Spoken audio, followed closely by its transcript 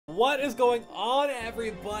What is going on,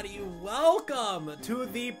 everybody? Welcome to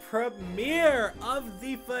the premiere of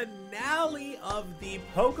the finale of the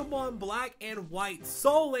Pokemon Black and White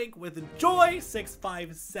Soullink with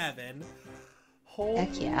Joy657.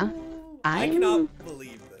 Heck yeah. I cannot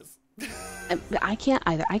believe this. I can't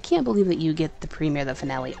either. I can't believe that you get the premiere, the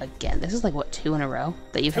finale again. This is like, what, 2 in a row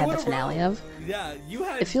that you've had the finale of? Yeah, you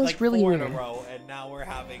had it feels like really 4 weird. in a row, and now we're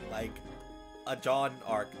having like a John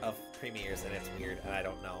arc of premieres, and it's weird, and I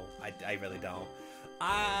don't know. I really don't.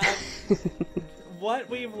 What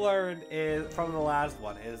we've learned is from the last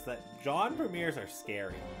one is that John premieres are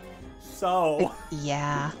scary. So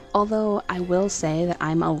yeah, although I will say that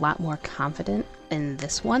I'm a lot more confident in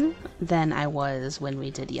this one than I was when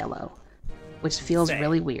we did Yellow, which feels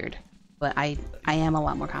really weird, but I am a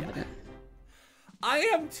lot more confident. Yeah. I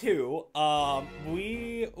am too.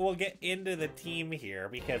 We will get into the team here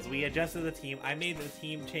because we adjusted the team. I made the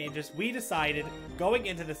team changes. We decided going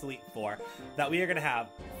into this Elite Four that we are going to have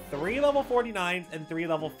 3 level 49s and 3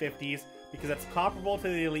 level 50s because that's comparable to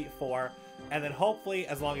the Elite Four. And then hopefully,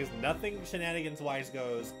 as long as nothing shenanigans-wise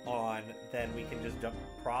goes on, then we can just jump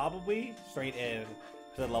probably straight in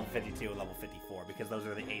to the level 52 and level 54 because those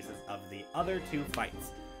are the aces of the other 2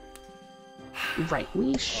 fights. Right,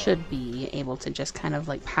 we should be able to just kind of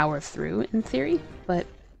like power through in theory, but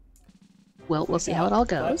we'll see how it all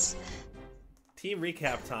goes. Team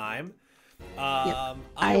recap time. Yep.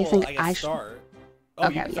 I think start. Oh,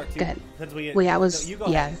 okay, you start too. Go ahead. Since we, well, yeah, I was. No, you go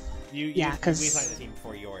yeah, ahead. You because we assigned the team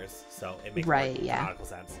before yours, so it makes right, more canonical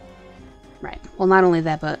sense. Right. Well, not only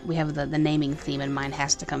that, but we have the naming theme, and mine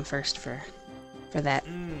has to come first for that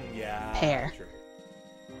pair. True.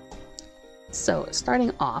 So,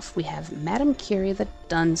 starting off, we have Madame Curie, the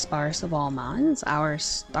Dunsparce of all Mons, our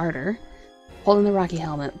starter, holding the Rocky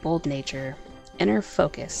Helmet, Bold Nature, Inner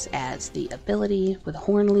Focus as the ability with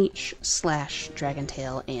Hornleech, Slash, Dragon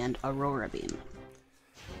Tail, and Aurora Beam.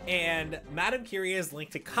 And Madame Curie is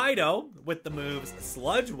linked to Kaido with the moves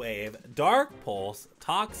Sludge Wave, Dark Pulse,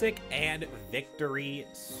 Toxic, and Victory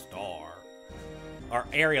Star. Or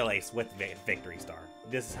Aerial Ace with Victory Star.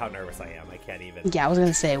 This is how nervous I am. I can't even. Yeah, I was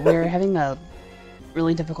gonna say, we're having a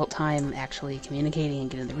really difficult time actually communicating and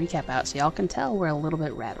getting the recap out, so y'all can tell we're a little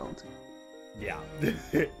bit rattled. Yeah.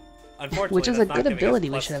 Unfortunately, which is a good ability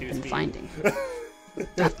we plus should have 2 been speed. finding.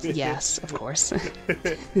 Yes, of course.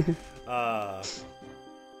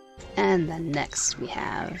 And then next we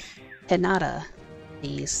have Hinata,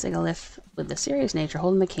 the Sigalith with the Serious Nature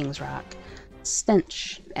holding the King's Rock,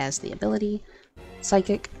 Stench as the ability,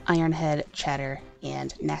 Psychic, Ironhead, Chatter,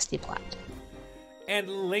 and Nasty Plot. And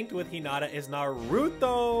linked with Hinata is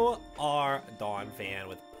Naruto, our Dawn fan,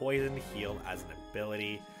 with Poison Heal as an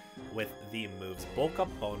ability, with the moves Bulk Up,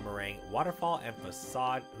 Bone Meringue, Waterfall, and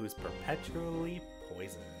Facade, who's perpetually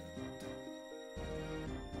poisoned.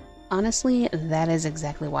 Honestly, that is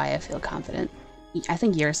exactly why I feel confident. I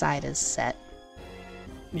think your side is set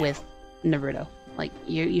with Naruto. Like,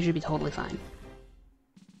 you should be totally fine.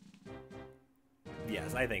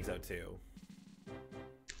 Yes, I think so too.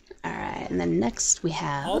 Alright, and then next we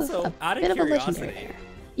have also, a out of bit of a curiosity, legendary pair.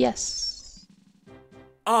 Yes.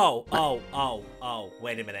 Oh,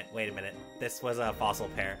 wait a minute. This was a fossil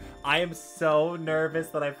pair. I am so nervous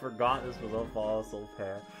that I forgot this was a fossil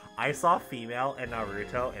pair. I saw female in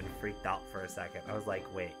Naruto and freaked out for a second. I was like,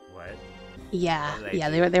 wait, what? Yeah,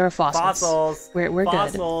 they were fossils. Fossils. We're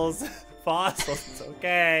fossils. good. Fossils. It's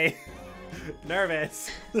okay.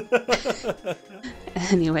 Nervous.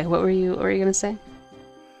 Anyway, what were you gonna say?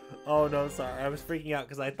 Oh no, sorry. I was freaking out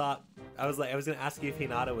because I was gonna ask you if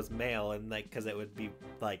Hinata was male, and like, because it would be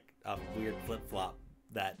like a weird flip flop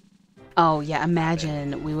that. Oh yeah,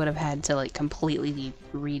 imagine we would have had to like completely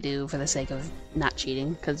redo for the sake of not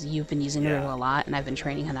cheating, because you've been using Naruto a lot and I've been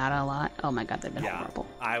training Hinata a lot. Oh my god, they've been horrible.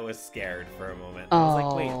 I was scared for a moment. Oh, I was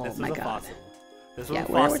like, wait, this was a fossil. This was a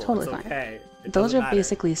fossil. We're totally fine. Okay. Those are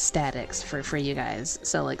basically statics for you guys.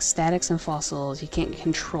 So like statics and fossils, you can't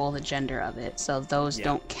control the gender of it, so those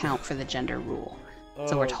don't count for the gender rule.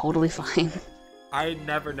 So we're totally fine. I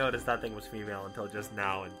never noticed that thing was female until just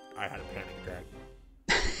now, and I had a panic attack.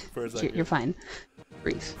 For a second. You're fine.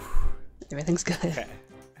 Breathe. Everything's good. Okay.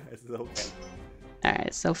 This is okay.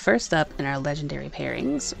 Alright, so first up in our legendary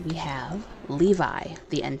pairings, we have Levi,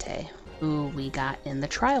 the Entei, who we got in the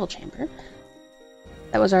Trial Chamber.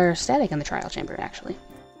 That was our static in the Trial Chamber, actually.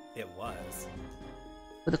 It was.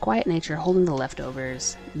 With a Quiet Nature holding the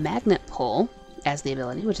Leftovers, Magnet Pull as the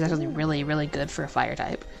ability, which is actually really, really good for a fire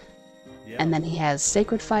type. Yep. And then he has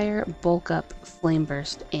Sacred Fire, Bulk Up, Flame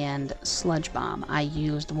Burst, and Sludge Bomb. I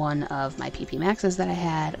used one of my PP Maxes that I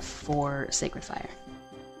had for Sacred Fire.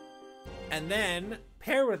 And then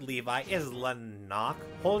Paired with Levi is Lanok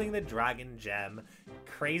holding the dragon gem.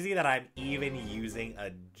 Crazy that I'm even using a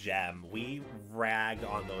gem. We ragged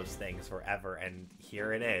on those things forever, and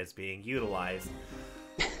here it is being utilized.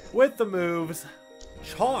 With the moves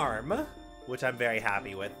Charm, which I'm very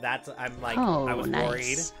happy with. I was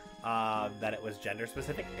worried that it was gender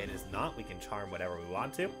specific. It is not. We can charm whatever we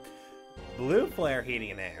want to. Blue Flare, Heating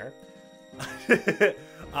and Air.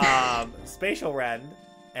 Spatial Rend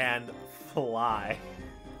and Fly.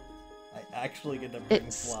 I actually get to bring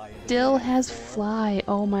Fly. It still has Fly.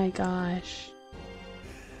 Oh my gosh.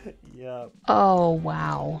 Yep. Oh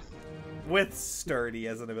wow. With Sturdy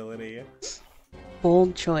as an ability.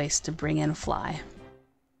 Bold choice to bring in Fly.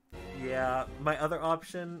 Yeah, my other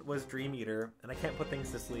option was Dream Eater, and I can't put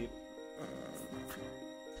things to sleep.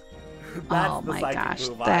 Oh my gosh,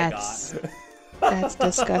 that's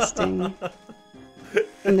disgusting.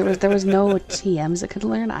 And there was no TMs it could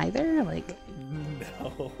learn either? Like,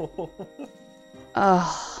 no.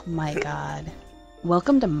 Oh my god.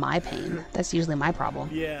 Welcome to my pain. That's usually my problem.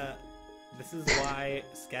 Yeah. This is why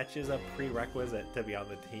Sketch is a prerequisite to be on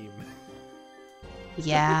the team.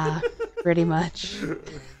 Yeah, pretty much.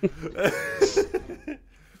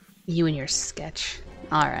 You and your Sketch.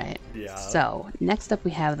 Alright. Yeah. So, next up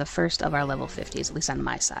we have the first of our level 50s, at least on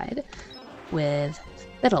my side, with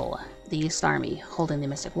Fiddle, the Starmie, holding the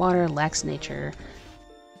Mystic Water, Lax Nature,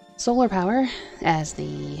 Solar Power as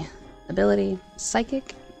the ability,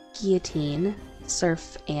 Psychic, Guillotine,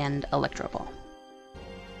 Surf, and Electro Ball.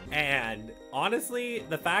 And honestly,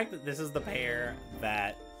 the fact that this is the pair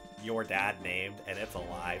that your dad named and it's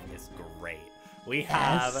alive is great. We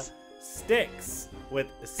have Styx with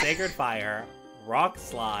Sacred Fire, Rock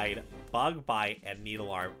Slide, Bug Bite, and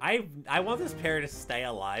Needle Arm. I want this pair to stay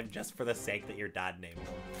alive just for the sake that your dad named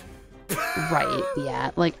them. Right,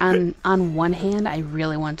 yeah. Like, on one hand, I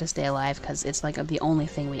really want to stay alive because it's like the only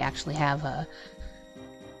thing we actually have a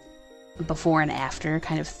before and after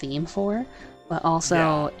kind of theme for. But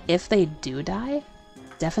also, if they do die,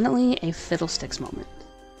 definitely a Fiddlesticks moment.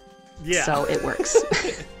 Yeah. So it works.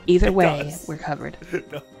 Either way, we're covered.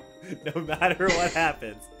 No matter what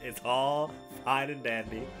happens, it's all fine and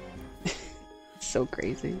dandy. So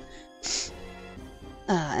crazy.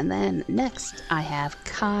 And then next, I have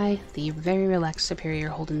Kai, the very relaxed superior,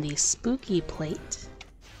 holding the Spooky Plate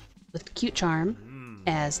with Cute Charm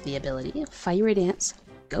as the ability, Fiery Dance,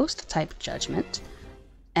 Ghost type Judgment,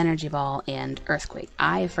 Energy Ball, and Earthquake.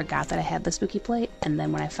 I forgot that I had the Spooky Plate, and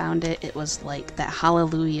then when I found it, it was like that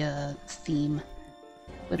Hallelujah theme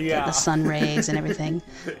with the sun rays and everything.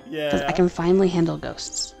 Yeah. Because I can finally handle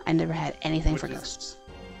ghosts. I never had anything for ghosts.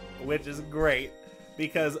 Which is great,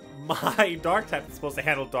 because my dark type is supposed to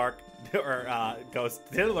handle dark or ghost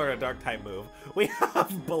didn't learn a dark type move. We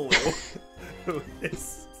have Baloo, who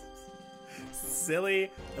is silly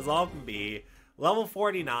as all can be. Level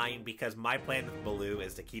 49, because my plan with Baloo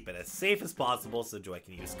is to keep it as safe as possible so Joy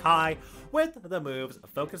can use Kai with the moves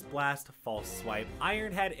Focus Blast, False Swipe,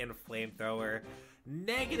 Iron Head, and Flamethrower.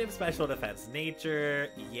 Negative special defense nature.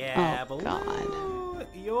 Yeah, oh, Baloo, God.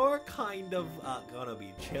 You're kind of gonna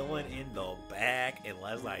be chilling in the back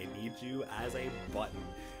unless I need you as a button.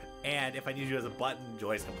 And if I need you as a button,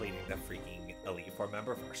 Joy's completing the freaking Elite Four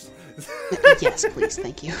member first. Yes, please,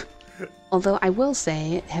 thank you. Although I will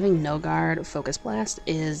say, having no guard Focus Blast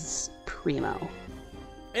is primo.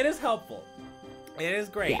 It is helpful. It is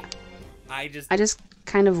great. Yeah. I just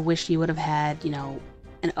kind of wish you would have had, you know,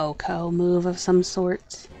 an OHKO move of some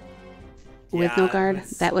sort with no guard.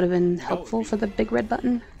 That would have been helpful for the big red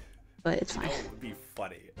button, but it's fine. What would be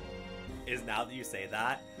funny is now that you say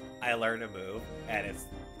that, I learn a move and it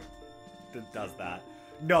does that.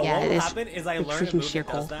 No, yeah, what will happen is I learn a move that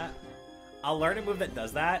cold. does that. I'll learn a move that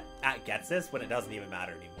does that at Getsus when it doesn't even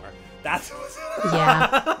matter anymore. That's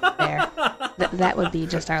yeah, there. That would be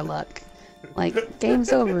just our luck. Like,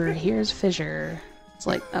 game's over, here's Fissure. It's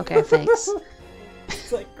like, okay, thanks.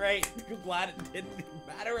 It's like, great, I'm glad it didn't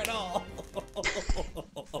matter at all.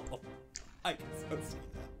 I can so see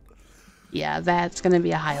that. Yeah, that's gonna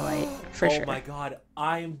be a highlight, for sure. Oh my god,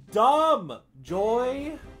 I'm dumb!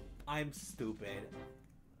 Joy, I'm stupid.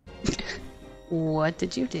 What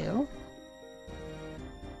did you do?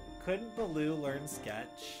 Couldn't Baloo learn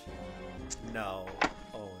Sketch? No.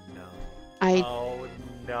 Oh no. Oh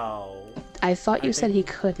no. I thought you said he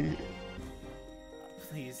couldn't.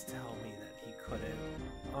 Please tell me that he couldn't.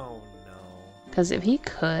 Oh no. Because if he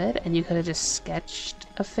could, and you could have just sketched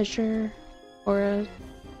a Fissure or a...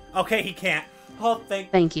 Okay, he can't. Oh,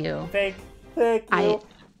 thank you. Thank you.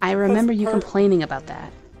 I remember you complaining about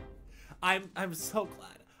that. I'm so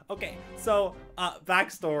glad. Okay, so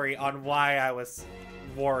backstory on why I was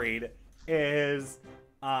worried is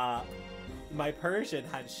my Persian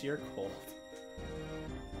had sheer cold.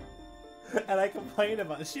 And I complained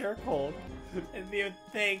about sheer cold. And didn't even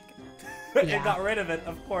think. And got rid of it,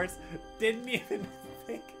 of course. Didn't even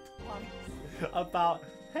think twice about,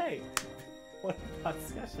 hey, what about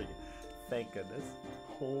discussion? Thank goodness.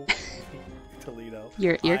 Holy Toledo.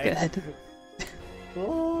 You're good.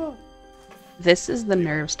 Oh. This is the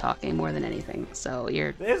nerves talking more than anything, so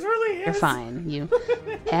This really is. you're fine. You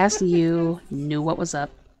past you knew what was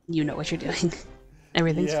up. You know what you're doing.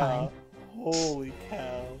 Everything's fine. Holy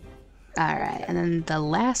cow. Alright, and then the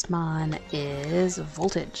last mon is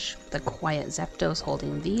Voltage, the quiet Zapdos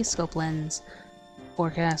holding the scope lens.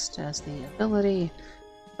 Forecast as the ability.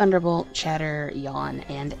 Thunderbolt, Chatter, Yawn,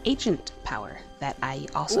 and Agent Power that I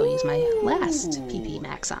also use my last PP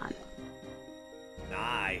max on.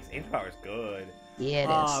 Nice. Agent Power is good. Yeah, it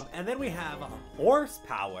is. And then we have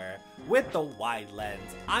Horsepower with the wide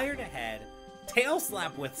lens, Iron Ahead, Tail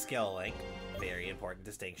Slap with Skill Link, very important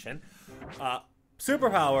distinction,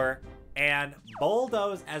 Superpower, and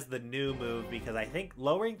Bulldoze as the new move, because I think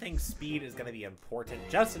lowering things speed is going to be important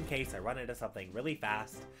just in case I run into something really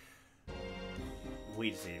fast.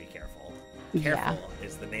 We just need to be careful. Careful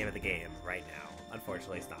is the name of the game right now.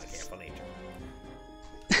 Unfortunately, it's not a careful nature.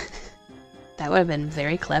 That would have been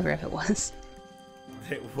very clever if it was.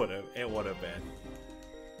 It would have been.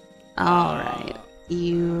 Alright.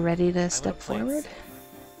 You ready to step forward?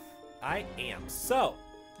 I am. So,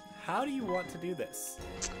 how do you want to do this?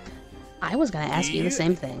 I was going to ask you the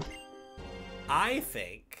same thing. I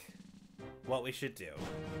think what we should do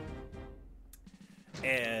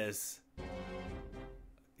is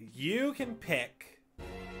you can pick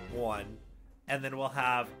one, and then we'll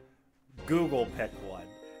have Google pick one.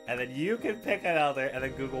 And then you can pick another, and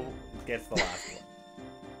then Google gets the last one.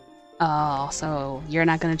 Oh, so you're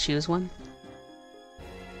not going to choose one?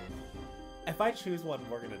 If I choose one,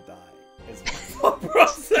 we're going to die. Is my thought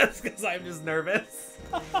process, because I'm just nervous.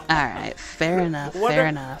 Alright, fair enough, fair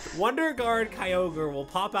enough. Wonder Guard Kyogre will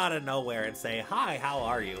pop out of nowhere and say, "Hi, how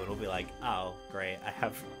are you?" And we'll be like, "Oh, great, I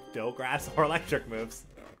have no grass or electric moves.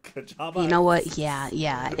 Good job." You know what? Yeah.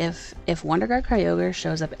 If Wonder Guard Kyogre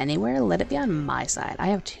shows up anywhere, let it be on my side. I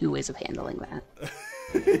have 2 ways of handling that.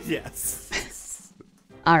 Yes.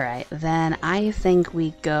 Alright, then I think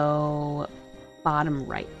we go bottom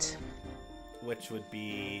right. Which would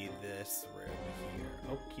be this room here.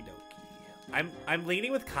 Okie dokie. I'm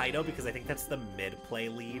leaning with Kaido because I think that's the mid-play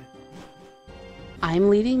lead. I'm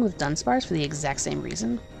leading with Dunsparce for the exact same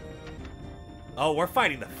reason. Oh, we're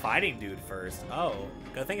fighting the fighting dude first. Oh,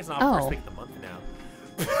 good thing it's not first week of the month now.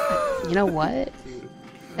 You know what?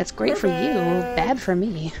 That's great for you, bad for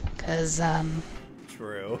me, because,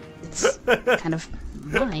 True. It's kind of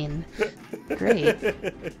mine. Great.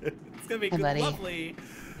 It's gonna be good, buddy. lovely.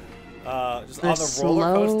 Just The on the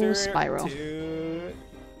roller coaster spiral.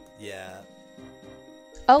 Yeah.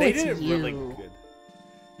 Oh, They it's did it you. really good.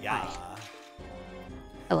 Yeah. Hi.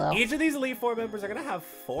 Hello. Each of these Elite Four members are gonna have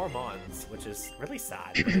 4 Mons, which is really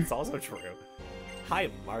sad, but it's also true. Hi,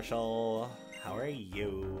 Marshall. How are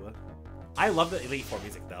you? I love the Elite Four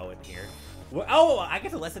music though in here. Oh, I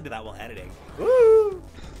get to listen to that while editing. Woo!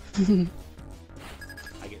 I'm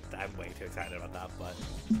way too excited about that, but.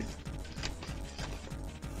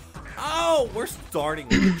 Oh, we're starting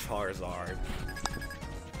with Charizard.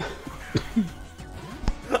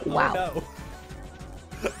 Wow. Oh,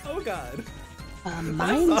 no. Oh god.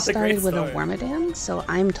 Mine started with a Wormadam, so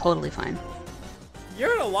I'm totally fine.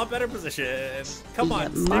 You're in a lot better position. Come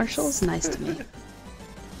on, Sticks. Marshall's nice to me.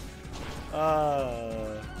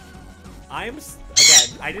 I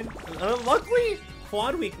didn't. Luckily,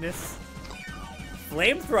 quad weakness,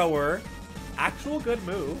 flamethrower, actual good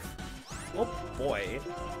move. Oh boy.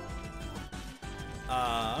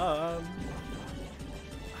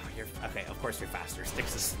 You're okay. Of course, you're faster.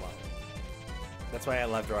 Sticks is slow. That's why I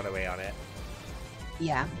love to run away on it.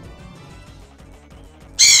 Yeah.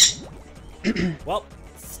 Well,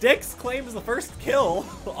 Sticks claims the first kill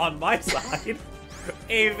on my side.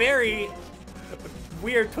 A very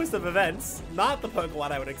weird twist of events. Not the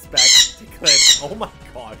Pokemon I would expect to clinch. Oh my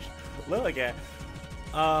gosh. Lilligant.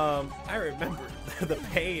 I remember the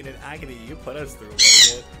pain and agony you put us through,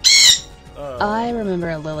 Lilligant. I remember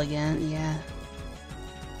a Lilligant, yeah.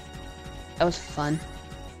 That was fun.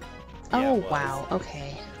 Yeah, oh, it was. wow,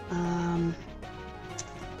 okay.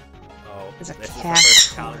 It's a this is the cast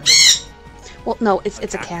first form. challenge. Well, no, it's a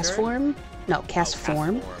cast cast turn? form. No, cast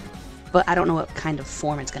form. But I don't know what kind of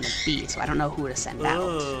form it's going to be, so I don't know who to send out.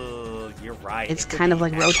 Oh, you're right. It's It could kind of be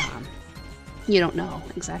like Ash. Rotom. You don't know,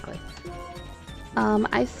 exactly.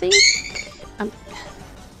 I think... Are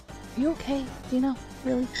you okay? Do you know?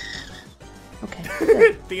 Really? Okay.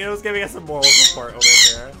 Good. Dino's giving us some moral support over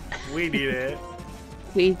there. We need it.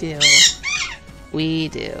 We do. We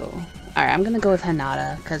do. Alright, I'm gonna go with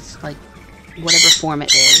Hanada, because, like, whatever form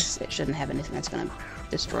it is, it shouldn't have anything that's gonna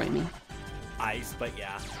destroy me. Ice, but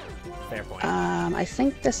yeah. Fair point. I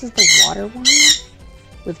think this is the water one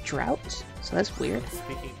with drought, so that's weird.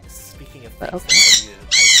 Speaking of But things, okay. I needed an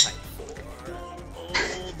ice type 4.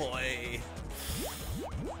 Oh boy.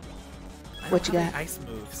 What you got? Ice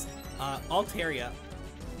moves. Altaria.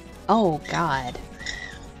 Oh god.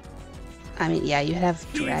 I mean, yeah, you have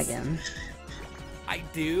dragon. I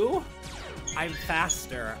do? I'm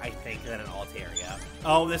faster, I think, than an Altaria.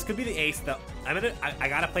 Oh, this could be the ace though. I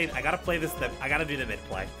gotta play this, I gotta do the mid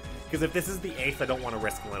play. Because if this is the ace, I don't want to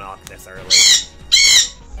risk Linoc this early.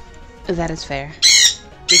 That is fair.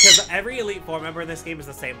 Because every Elite Four member in this game is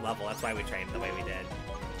the same level, that's why we trained the way we did.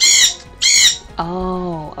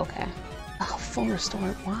 Oh, okay. Oh, full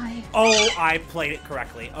restore, why? Oh, I played it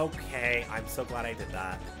correctly. Okay, I'm so glad I did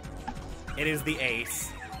that. It is the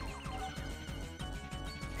ace.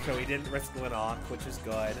 So we didn't risk Linoc, which is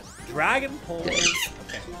good. Dragon Pulse.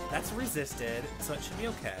 Okay, that's resisted, so it should be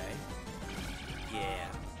okay. Yeah.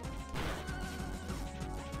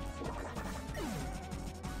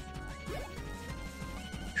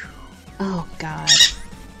 Oh god.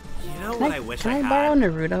 You know what I wish I had? Can I borrow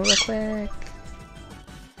Naruto real quick?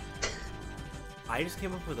 I just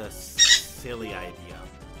came up with a silly idea.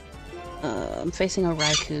 I'm facing a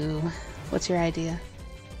Raikou. What's your idea?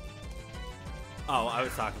 Oh, I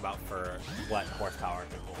was talking about for what horsepower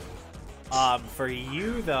to hold. For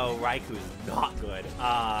you though, Raikou is not good.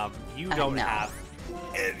 You don't have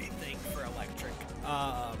anything for electric.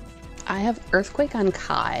 I have Earthquake on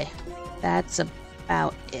Kai. That's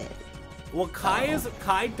about it. Well,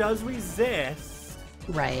 Kai does resist.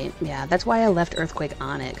 Right, yeah. That's why I left Earthquake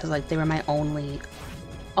on it, because like they were my only...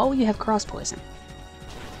 Oh, you have Cross Poison.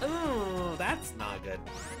 Oh, that's not good.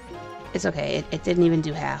 It's okay. It didn't even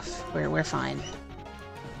do half. We're fine.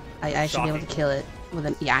 I should be able to kill it with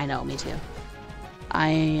an... Yeah, I know. Me too. I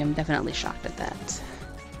am definitely shocked at that.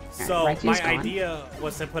 So, right, my idea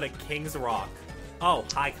was to put a King's Rock. Oh,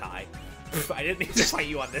 hi, Kai. I didn't mean to fight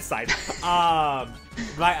you on this side.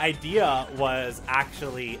 My idea was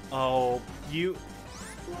actually, was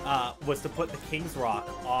to put the King's Rock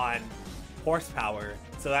on horsepower,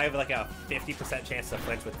 so I have like a 50% chance to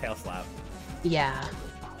flinch with Tail Slap. Yeah.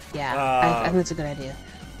 Yeah, I think that's a good idea.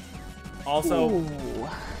 Also, Ooh,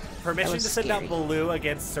 permission to send out Baloo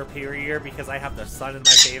against Superior because I have the sun in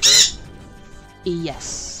my favor.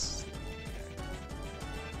 Yes.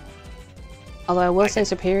 Although I will say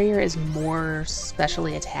Superior is more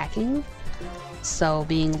specially attacking, so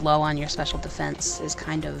being low on your special defense is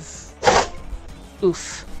kind of...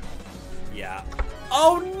 oof. Yeah.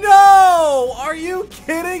 Oh no! Are you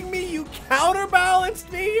kidding me? You counterbalanced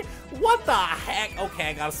me? What the heck?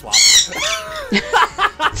 Okay, I gotta swap.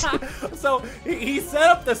 So, he set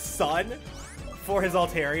up the sun for his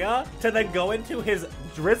Altaria to then go into his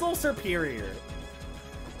Drizzle Superior.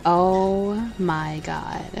 Oh my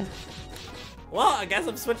god. Well, I guess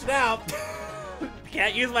I'm switching out.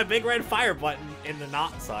 Can't use my big red fire button in the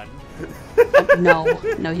not sun. No,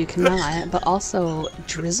 you cannot. But also,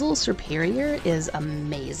 Drizzle Superior is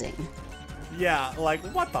amazing. Yeah, like,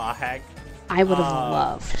 what the heck? I would have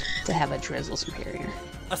loved to have a Drizzle Superior.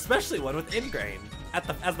 Especially one with Ingrain.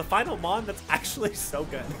 As the final mon, that's actually so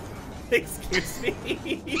good. Excuse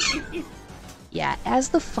me. Yeah, as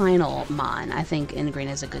the final mon, I think Ingrain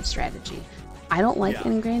is a good strategy. I don't like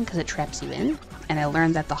Ingrain because it traps you in, and I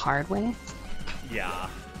learned that the hard way. Yeah.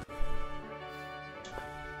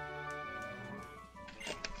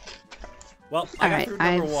 Well, I got through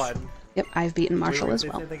number 1. Yep, I've beaten Marshall as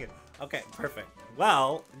well. Okay, perfect.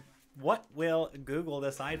 Well, what will Google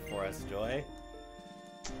decide for us, Joy?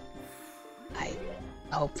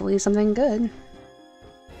 Hopefully something good.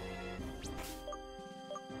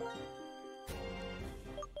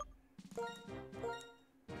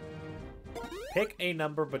 Pick a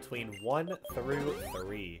number between 1 through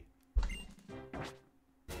 3.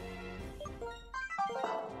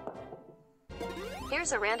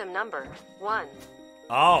 Here's a random number. 1.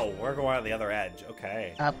 Oh, we're going on the other edge.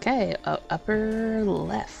 Okay. Okay, upper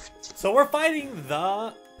left. So we're fighting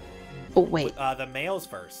the... Oh, wait. The males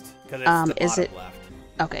first, because it's the bottom left.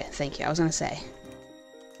 Okay, thank you. I was gonna say.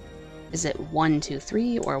 Is it 1, 2,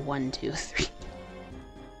 3 or 1, 2, 3?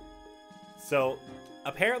 So,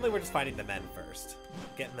 apparently we're just fighting the men first.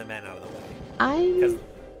 Getting the men out of the way. I'm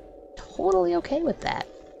totally okay with that.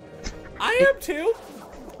 I am too!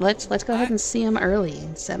 Let's go ahead and see them early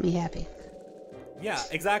and set me happy. Yeah,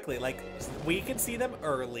 exactly. Like, we can see them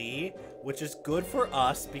early, which is good for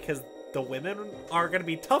us because the women are going to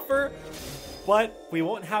be tougher, but we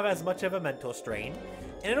won't have as much of a mental strain,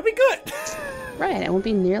 and it'll be good. Right, it won't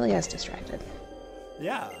be nearly as distracted.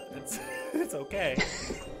 Yeah, it's okay.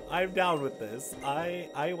 I'm down with this.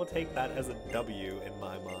 I will take that as a W in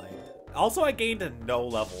my mind. Also, I gained no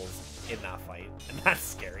levels in that fight, and that's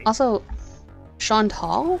scary. Also,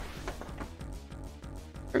 Chantal?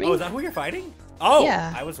 For me? Oh, is that who you're fighting? Oh,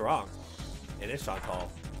 yeah. I was wrong. It is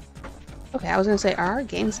Chantal. Okay, I was gonna say, are our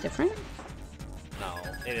games different? No,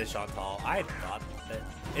 it is Chantal. I thought that...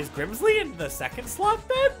 Is Grimsley in the second slot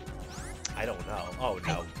then? I don't know. Oh,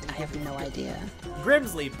 no. I have no idea.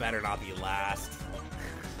 Grimsley better not be last.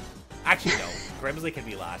 Actually, no. Grimsley can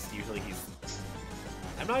be last. Usually he's...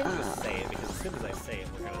 I'm not even gonna say it, because as soon as I say it,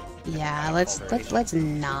 we're gonna... Yeah, let's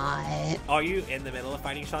not. Are you in the middle of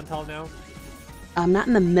fighting Chantal now? I'm not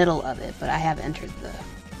in the middle of it, but I have entered the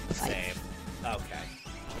fight. Same. Okay.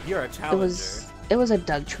 You're a challenger. It was a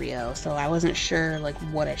Doug trio, so I wasn't sure like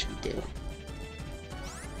what I should do.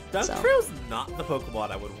 Doug Trio's not the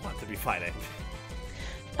Pokemon I would want to be fighting.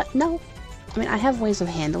 No. I mean, I have ways of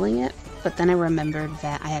handling it, but then I remembered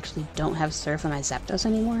that I actually don't have Surf on my Zapdos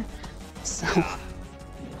anymore. So... Yeah.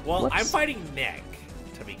 Well, whoops. I'm fighting Nick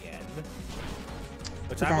to begin.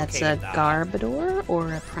 Which I'm That's okay a with that. Garbodor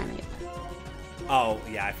or a Primeape? Oh,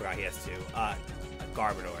 yeah, I forgot he has two. A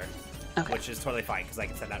Garbodor. Okay. Which is totally fine, because I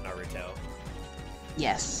can send out Naruto.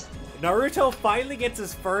 Yes. Naruto finally gets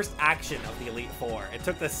his first action of the Elite Four. It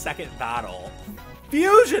took the second battle.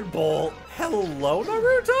 Fusion Bolt! Hello,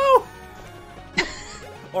 Naruto?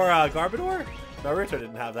 Or Garbodor? Naruto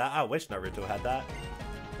didn't have that. I wish Naruto had that.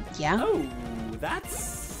 Yeah? Oh,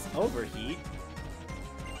 that's Overheat.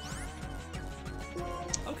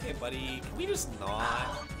 Okay, buddy. Can we just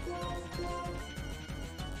not?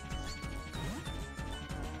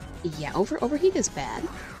 Yeah, Overheat is bad.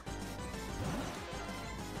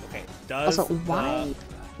 Okay, does... Also,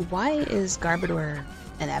 why is Garbodor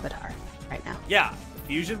an Avatar right now? Yeah,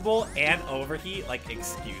 Fusion Bolt and Overheat, like,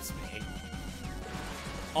 excuse me.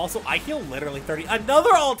 Also, I heal literally 30...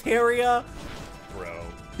 Another Altaria? Bro.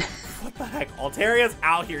 What the heck? Altaria's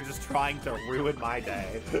out here just trying to ruin my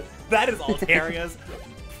day. That is Altaria's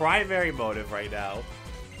primary motive right now.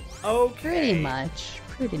 Okay.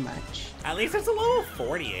 Pretty much. At least it's a level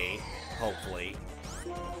 48, hopefully.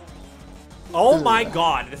 Oh my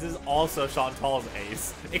god, this is also Chantal's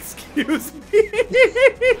ace. Excuse me.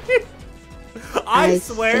 I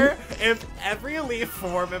swear, if every Elite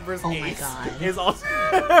Four member's ace is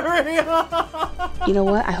Altaria. You know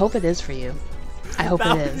what? I hope it is for you. I hope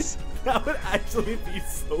it is. That would actually be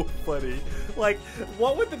so funny. Like,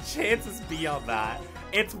 what would the chances be on that?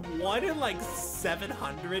 It's 1 in like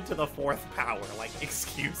 700 to the 4th power. Like,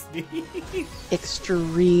 excuse me.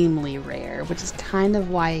 Extremely rare, which is kind of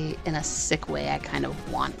why, in a sick way, I kind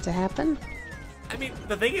of want it to happen. I mean,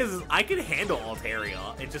 the thing is, I can handle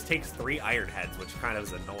Altaria. It just takes 3 Iron Heads, which kind of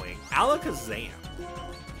is annoying. Alakazam.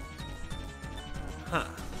 Huh.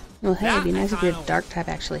 Well, hey, it'd be nice if your Dark type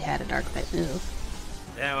actually had a Dark type move.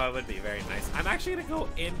 Yeah, well, it would be very nice. I'm actually going to go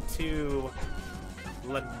into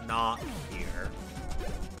Lanoc here.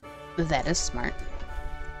 That is smart.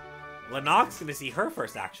 Lanoc's going to see her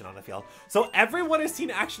first action on the field. So everyone has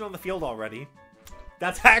seen action on the field already.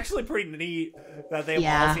 That's actually pretty neat that they've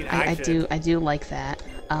all seen action. I do like that.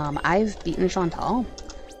 I've beaten Chantal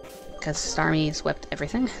because Starmie swept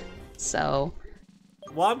everything. So...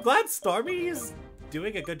 Well, I'm glad Starmie is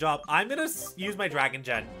doing a good job. I'm going to use my Dragon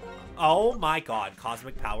Gen. Oh my god,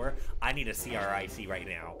 Cosmic Power. I need a CRIC right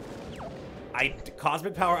now.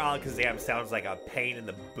 Cosmic Power Alakazam sounds like a pain in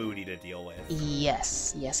the booty to deal with.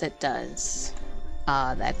 Yes, yes it does.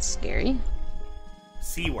 That's scary.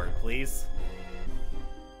 C word, please.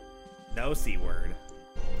 No C word.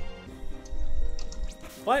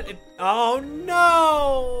 What? Oh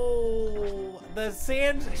no! The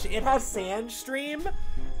sand, it has Sandstream,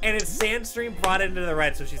 and its Sandstream brought it into the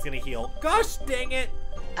red, so she's gonna heal. Gosh dang it!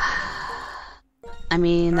 I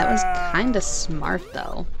mean, that was kind of smart,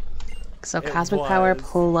 though. So Cosmic Power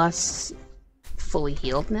plus fully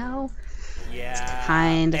healed now? Yeah. It's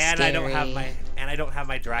kind of scary. I don't have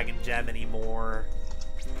my Dragon Gem anymore.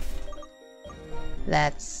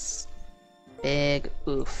 That's big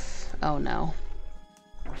oof. Oh no.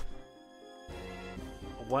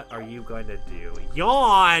 What are you going to do?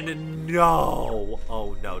 Yawn! No!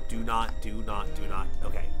 Oh no, do not.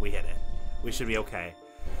 Okay, we hit it. We should be okay.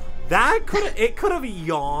 It could have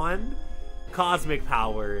yawned, Cosmic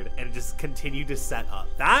Powered, and just continued to set up.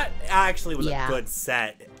 That actually was a good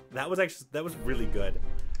set. That was really good.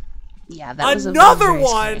 Yeah, that was another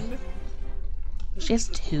one. Scary. She has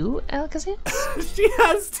 2 Alakazams? She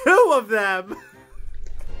has 2 of them.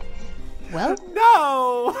 Well,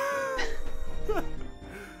 No!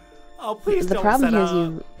 Oh, please the don't problem set is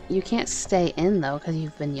up. you can't stay in though because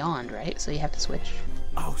you've been yawned, right? So you have to switch.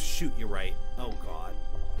 Oh, shoot, you're right. Oh, God.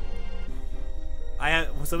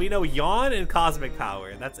 So we know Yawn and Cosmic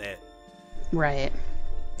Power. That's it. Right.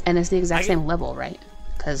 And it's the exact same level, right?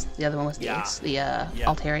 Because the other one was Yeah. DS. The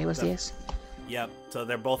Altaria was DS. Yep, so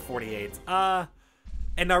they're both 48s.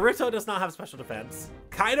 And Naruto does not have special defense.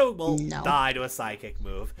 Kaido will die to a psychic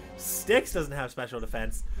move. Styx doesn't have special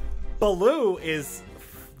defense. Baloo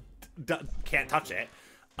can't touch it.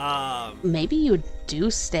 Maybe you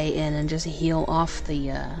do stay in and just heal off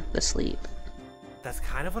the sleep. That's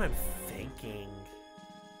kind of what I'm thinking.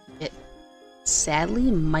 It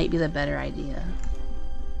sadly might be the better idea.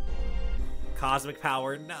 Cosmic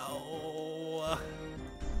Power, no.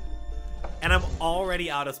 And I'm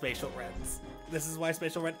already out of Spatial Rends. This is why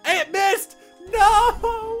Spatial Rend. Hey, it missed!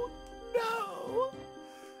 No! No!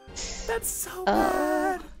 That's so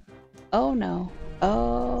bad. Oh no.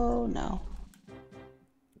 Oh no.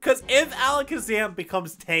 Because if Alakazam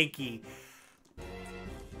becomes tanky,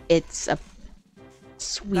 it's a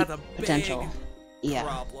sweet that's a potential. Big Yeah.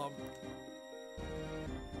 problem.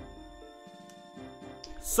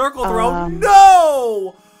 Circle throw,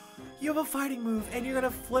 no! You have a fighting move, and you're gonna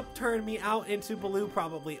flip turn me out into Baloo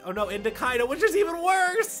probably. Oh no, into Kaido, which is even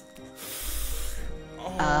worse!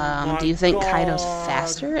 Oh do you think God. Kaido's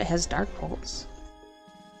faster? It has Dark Pulse.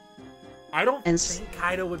 I don't think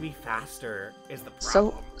Kaido would be faster, is the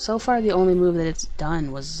problem. So far the only move that it's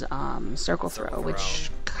done was Circle Throw, which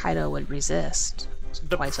Kaido would resist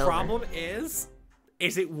twice over. The problem is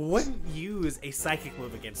it wouldn't use a psychic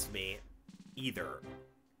move against me either.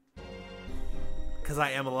 Because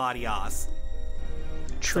I am a Latias.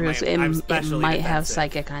 True, so it might have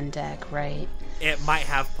Psychic on deck, right? It might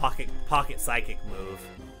have pocket Psychic move.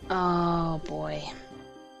 Oh boy.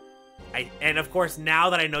 And of course, now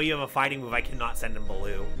that I know you have a fighting move, I cannot send him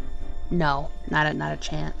Baloo. No, not a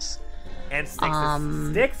chance. And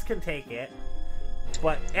Styx can take it,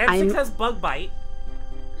 and Styx has Bug Bite.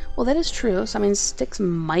 Well, that is true. So I mean, Styx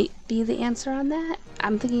might be the answer on that.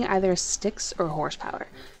 I'm thinking either Styx or Horsepower,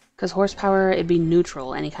 because Horsepower it'd be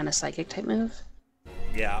neutral, any kind of Psychic type move.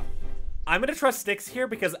 Yeah, I'm gonna trust Styx here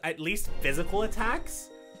because at least physical attacks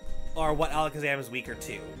are what Alakazam is weaker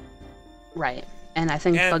to. Right. And I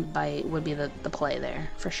think Bug Bite would be the play there,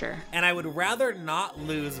 for sure. And I would rather not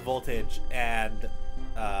lose Voltage and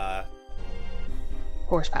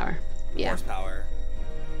Horsepower. Yeah. Horsepower.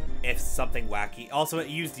 If something wacky. Also, it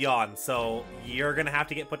used Yawn, so you're gonna have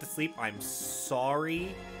to get put to sleep. I'm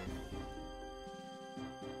sorry.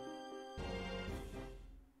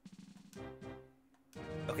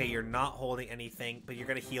 Okay, you're not holding anything, but you're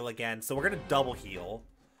gonna heal again. So we're gonna double heal,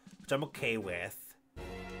 which I'm okay with.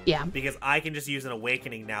 Yeah. Because I can just use an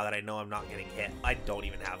Awakening now that I know I'm not getting hit. I don't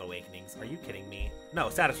even have Awakenings. Are you kidding me? No,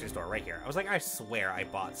 Status Restore right here. I was like, I swear I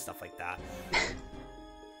bought stuff like that.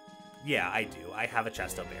 Yeah, I do. I have a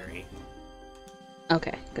Chesto Berry.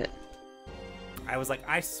 Okay, good. I was like,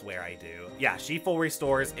 I swear I do. Yeah, she full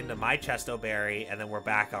restores into my Chesto Berry, and then we're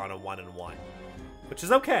back on a 1-1. Which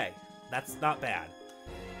is okay. That's not bad.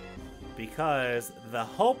 Because the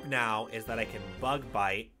hope now is that I can Bug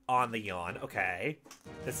Bite on the Yawn. Okay.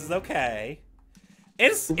 This is okay.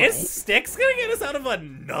 Is Styx gonna get us out of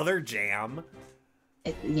another jam?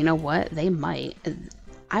 You know what? They might.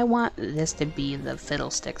 I want this to be the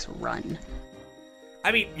Fiddlesticks run.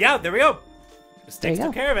 I mean, yeah, there we go. Styx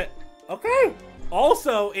took care of it. Okay.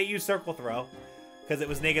 Also, it used Circle Throw because it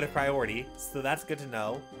was negative priority, so that's good to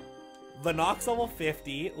know. Linock's level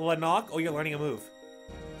 50. Linock, oh, you're learning a move.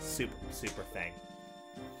 Super thing.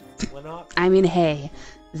 Linock. I mean, hey,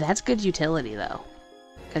 that's good utility though,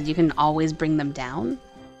 because you can always bring them down.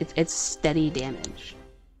 It's steady damage.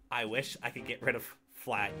 I wish I could get rid of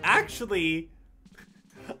Flag. Actually,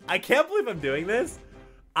 I can't believe I'm doing this.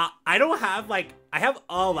 I don't have, like, I have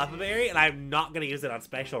a Lepa Berry, and I'm not going to use it on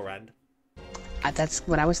Spatial Rend. That's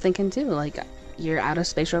what I was thinking too. Like, you're out of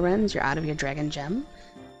Spatial Rends, you're out of your Dragon Gem.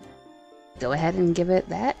 Go ahead and give it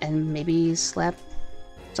that, and maybe slap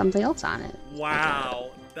something else on it.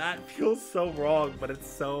 Wow, that feels so wrong, but it's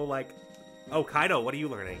so, like... Oh, Kaido, what are you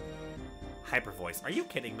learning? Hyper Voice. Are you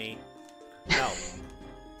kidding me? No.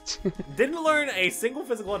 Didn't learn a single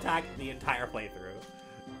physical attack the entire playthrough.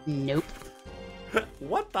 Nope.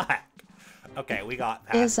 What the heck? Okay, we got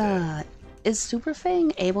past it. Is Super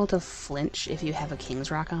Fang able to flinch if you have a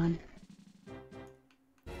King's Rock on?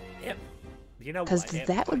 Yep. You know what? Because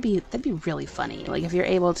that'd be really funny. Like if you're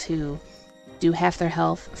able to do half their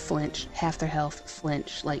health, flinch, half their health,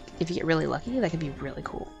 flinch. Like if you get really lucky, that could be really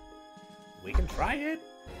cool. We can try it.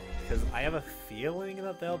 because I have a feeling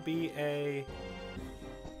that there'll be a...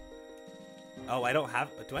 Oh, I don't have...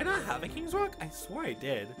 Do I not have a King's Rock? I swore I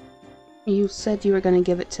did. You said you were going to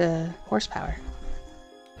give it to Horsepower.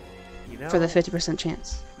 You know, for the 50%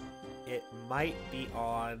 chance. It might be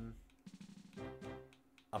on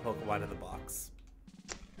a Pokemon in the box.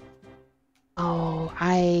 Oh,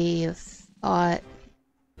 I thought...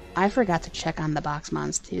 I forgot to check on the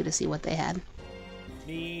Boxmons too to see what they had.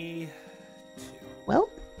 Me too. Well...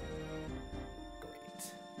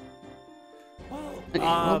 Great. Well, Okay,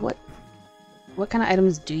 well, what kind of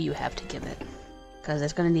items do you have to give it? Because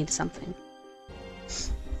it's going to need something.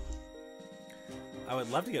 I would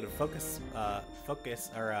love to get a focus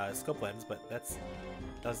or scope lens, but that's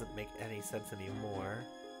doesn't make any sense anymore.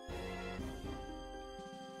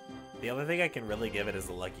 The only thing I can really give it is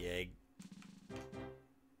a lucky egg.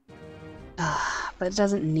 But it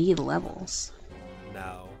doesn't need levels.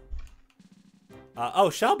 No. Oh,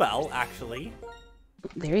 Shell Bell, actually.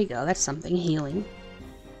 There you go, that's something. Healing.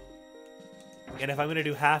 And if I'm going to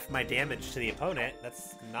do half my damage to the opponent,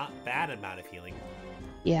 that's not bad amount of healing.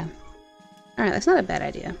 Yeah. Alright, that's not a bad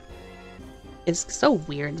idea. It's so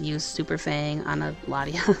weird to use Super Fang on a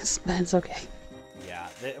Latias, but it's okay. Yeah,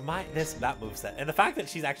 that moveset. And the fact that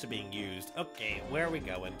she's actually being used. Okay, where are we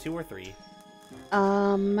going? 2 or 3?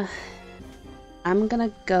 I'm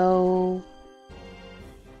gonna go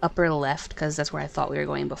upper left, because that's where I thought we were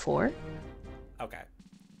going before. Okay.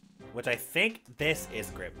 Which I think this is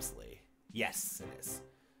Grimsley. Yes, it is.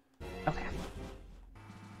 Okay.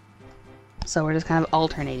 So we're just kind of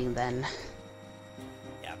alternating then.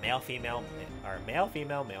 Yeah, male, female, or male,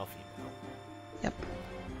 female, male, female. Yep.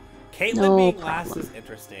 Caitlyn No being problem. last is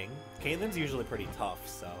interesting. Caitlyn's usually pretty tough,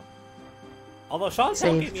 so. Although Sean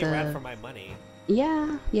Save gave me a run for my money.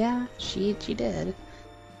 Yeah, she did.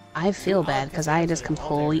 I feel bad because I just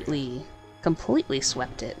completely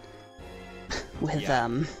swept it with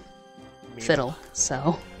Fiddle.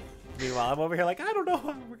 So. Meanwhile, I'm over here like, I don't know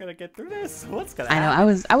how we're gonna get through this. What's gonna I know.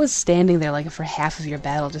 happen? I was standing there like for half of your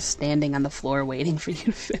battle, just standing on the floor waiting for you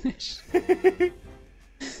to finish.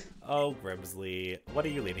 Oh, Grimsley, what are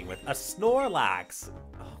you leading with? A Snorlax.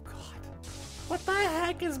 Oh God, what the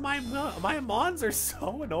heck is my Mons are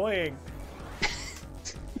so annoying.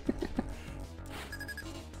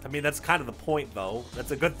 I mean, that's kind of the point, though. That's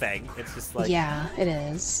a good thing. It's just like... Yeah, it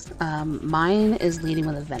is. Mine is leading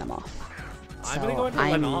with a Venomoth. I'm so gonna go into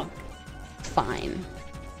I'm Lenok. fine.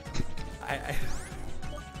 I...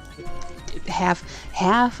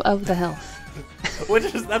 Half of the health.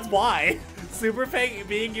 That's why. Super Fang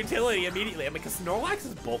being utility immediately. I mean, because Snorlax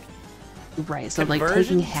is bulky. Right, so like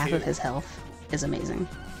Conversion taking half of 2. his health is amazing.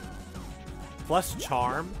 Plus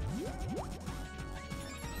Charm.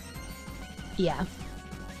 Yeah.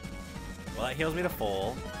 Well, that heals me to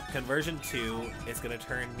full. Conversion 2 is going to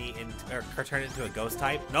turn me into a ghost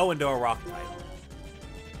type. No, into a rock type.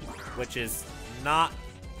 Which is not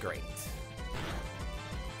great.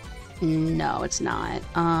 No, it's not.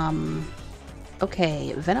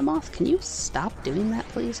 Okay, Venomoth, can you stop doing that,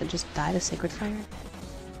 please, and just die to Sacred Fire?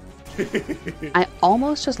 I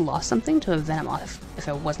almost just lost something to a Venomoth if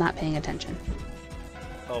I was not paying attention.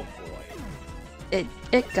 Oh boy.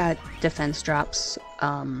 It got defense drops,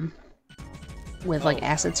 with like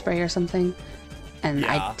acid spray or something, and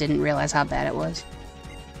Yeah. I didn't realize how bad it was.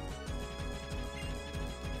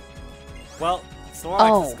 Well,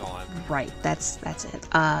 Snorlax is gone. Right, that's it.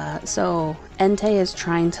 So Entei is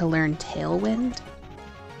trying to learn Tailwind,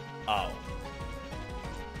 Oh.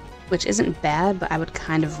 which isn't bad, but I would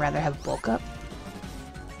kind of rather have Bulk Up.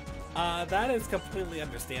 That is completely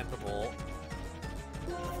understandable.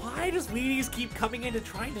 Why does Wheaties keep coming in to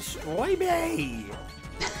try and destroy me?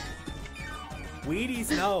 Wheaties,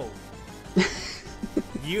 no.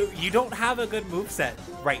 You don't have a good moveset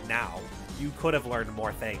right now. You could have learned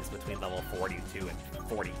more things between level 42 and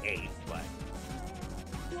 48, but...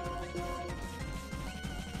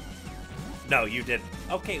 No, you didn't.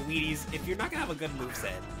 Okay, Wheaties, if you're not gonna have a good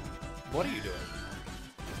moveset, what are you doing?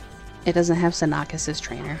 It doesn't have Sanakis'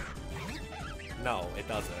 trainer. No, it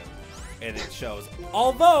doesn't. And it shows.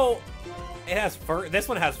 Although, it has this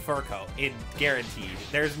one has fur coat. It guaranteed.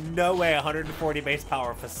 There's no way 140 base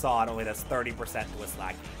power facade only does 30% to a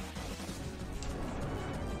slack.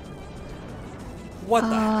 What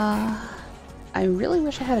the heck? I really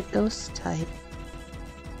wish I had a Ghost type.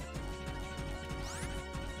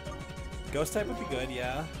 Ghost type would be good,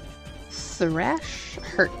 yeah. Thrash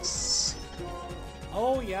hurts.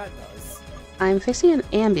 Oh, yeah, it does. I'm facing an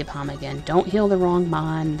Ambipom again. Don't heal the wrong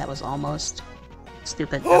Mon. That was almost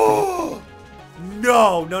stupid. No!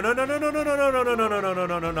 No, no, no, no, no, no, no, no, no, no, no, no, no, no, no,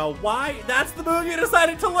 no, no, no. Why? That's the move you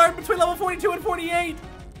decided to learn between level 42 and 48.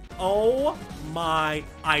 Oh my,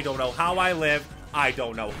 I don't know how I lived. I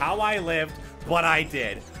don't know how I lived, but I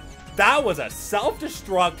did. That was a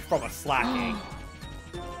self-destruct from a slacking.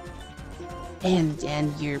 And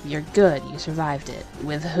you're good. You survived it.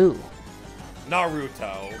 With who?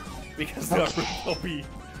 Naruto. Because Okay.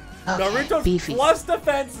 Naruto's beefy. plus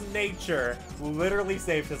defense nature literally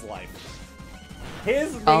saved his life.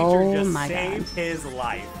 His nature just saved his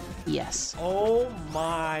life. Yes. Oh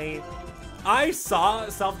my. I saw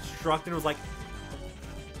self-destruct and was like,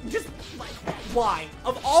 just like, why?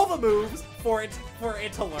 Of all the moves for it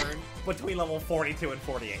to learn between level 42 and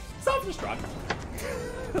 48. Self-destruct.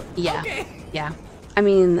 Yeah. Okay. Yeah. I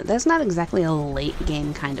mean, that's not exactly a late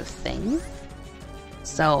game kind of thing.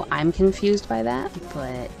 So I'm confused by that,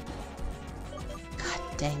 but god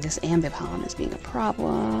dang, this Ambipom is being a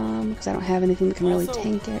problem because I don't have anything that can really Also,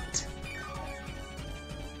 tank it.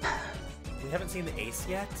 We haven't seen the ace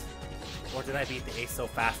yet? Or did I beat the ace so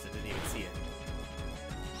fast I didn't even see it?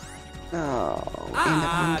 Oh,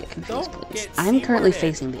 Ambipom, get confused, don't please. get I'm currently C-worded.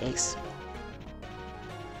 facing the ace.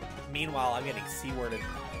 Meanwhile, I'm getting C-worded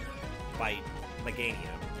by Meganium.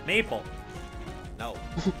 Maple! No.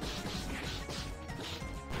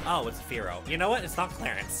 Oh, it's Firo. You know what? It's not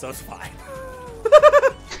Clarence, so it's fine.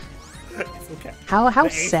 It's okay. How The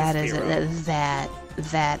ace sad is is it Firo.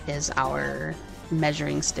 that is our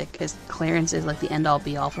measuring stick? Is Clarence is like the end all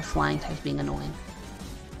be all for flying types being annoying.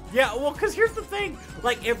 Yeah, well, because here's the thing.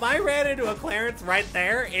 Like, if I ran into a Clarence right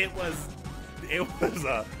there, it was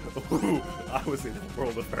a... Ooh, I was in a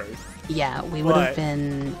world of hurt. Yeah, we would have But-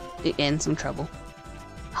 been in some trouble.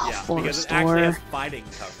 Oh, Yeah, full because it actually restore. has fighting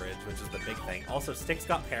coverage, which is the big thing. Also, Styx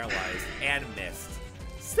got paralyzed and missed.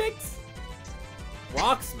 Styx!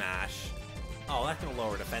 Rock Smash. Oh, that's gonna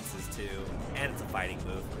lower defenses too. And it's a fighting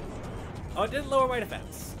move. Oh, it didn't lower my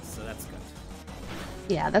defense, so that's good.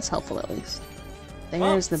 Yeah, that's helpful at least. There's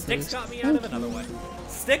Well, the Styx boost. got me out of Thank another you. one.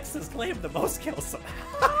 Styx has claimed the most kills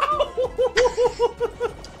somehow.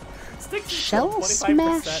 Styx has Shell killed 25%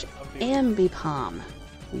 Smash of the... Ambipom.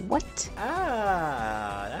 What?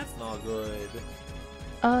 Ah, that's not good.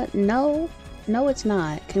 No. No, it's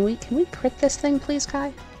not. Can we crit this thing, please,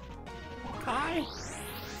 Kai? Kai,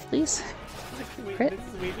 Please? we Crit?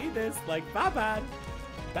 need this. Like, bad.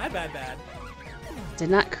 Bad. Did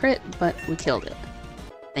not crit, but we killed it.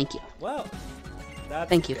 Thank you. Well, that's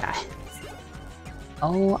Thank you, Kai.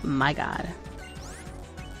 Oh my god.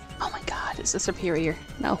 Oh my god, it's a superior.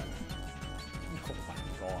 No. Oh my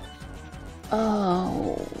gosh.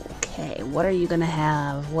 Oh, okay. What are you gonna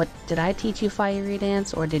have? What did I teach you Fiery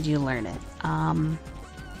Dance or did you learn it? Oh,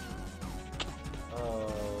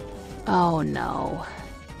 Oh no.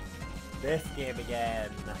 this game again.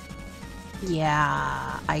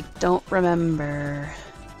 Yeah, I don't remember.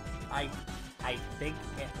 I think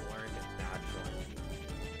it learned naturally.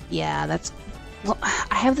 Yeah, that's well,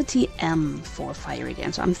 I have the TM for Fiery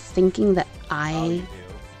Dance, so I'm thinking that Oh, I you do.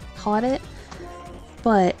 caught it,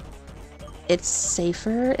 but it's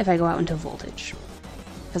safer if I go out into Voltage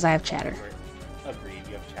because I have Chatter. Agreed.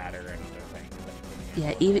 You have chatter and other things.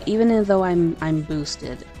 Yeah, even though I'm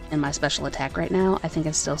boosted in my special attack right now, I think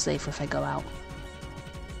it's still safer if I go out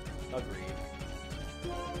Agreed.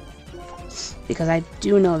 because I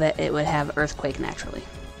do know that it would have Earthquake naturally.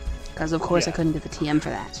 Because of course I Yeah. couldn't get the TM for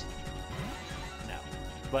that. No,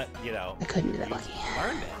 but you know, I couldn't do that you lucky.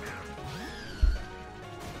 learned it.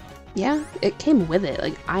 Yeah, it came with it.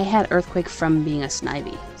 Like I had Earthquake from being a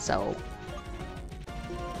Snivy, so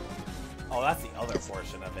Oh, that's the other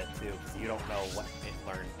portion of it too, because you don't know what it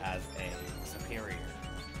learned as a superior.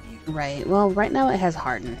 Either. right. Well, right now it has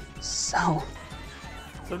Harden, so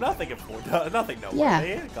So nothing important. Nothing noteworthy. yeah,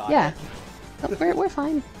 It got yeah. it. But we're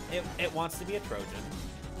fine. It wants to be a Trojan.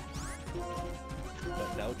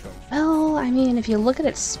 But no Trojan. Well, I mean, if you look at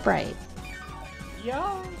its sprite,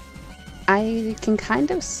 Yeah. I can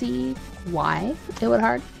kind of see why it would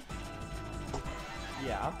hard.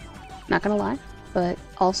 Yeah. Not gonna lie, but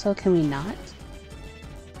also can we not?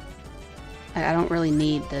 I don't really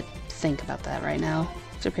need to think about that right now.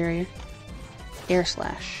 Superior. Air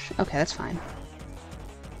slash. Okay, that's fine.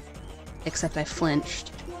 Except I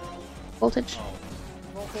flinched. Voltage.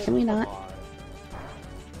 Oh. Can we not?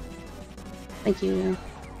 Thank you.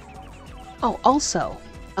 Oh, also,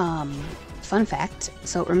 fun fact.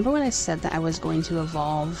 So remember when I said that I was going to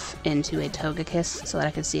evolve into a Togekiss so that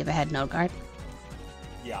I could see if it had Node Guard?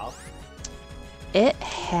 Yeah. It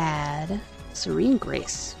had Serene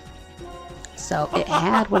Grace. So it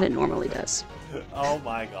had what it normally does. Oh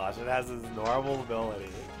my gosh, it has this normal ability.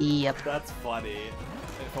 Yep. That's funny.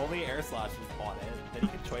 If only Air Slash was on it, then you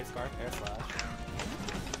could Choice Scarf Air Slash.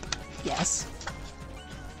 Yes.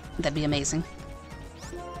 That'd be amazing.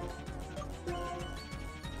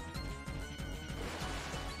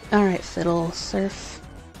 Alright, Fiddle, Surf.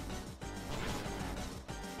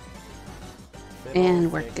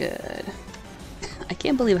 And we're good. I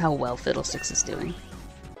can't believe how well Fiddlesticks is doing.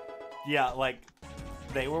 Yeah, like,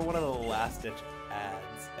 they were one of the last-ditch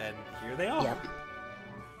ads, and here they are.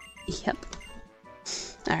 Yep.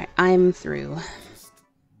 Alright, I'm through. Just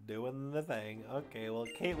doing the thing. Okay, well,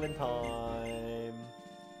 Caitlyn time.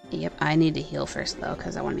 Yep, I need to heal first, though,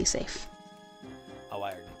 because I want to be safe. Oh,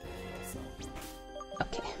 I already did heal, so...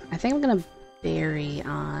 Okay, I think I'm gonna berry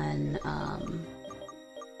on,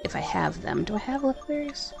 if I have them. Do I have lift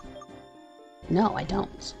berries? No, I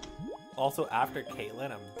don't. Also, after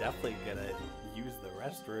Caitlyn, I'm definitely gonna use the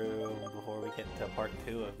restroom before we get to part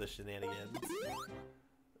 2 of the shenanigans.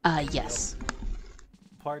 Yes.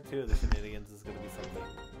 Part 2 of the shenanigans is gonna be something.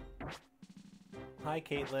 Hi,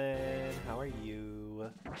 Caitlyn. How are you?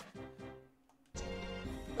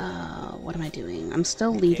 What am I doing? I'm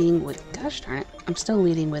still leading with... Gosh darn it. I'm still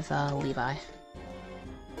leading with, Levi.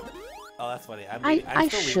 Oh, that's funny. I'm I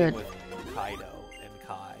still should... leading with Kaido and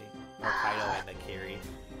Kai. Or Kaido and Akiri.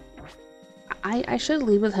 I should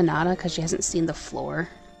lead with Hinata because she hasn't seen the floor.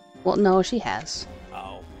 Well, no, she has.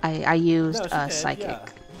 Oh. I used No, she did,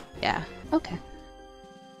 Psychic. Yeah. Okay.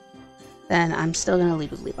 Then I'm still gonna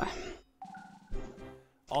lead with Levi.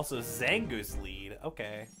 Also, Zangoose lead.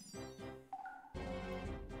 Okay.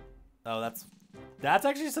 Oh, that's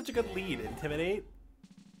actually such a good lead. Intimidate.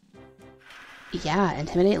 Yeah,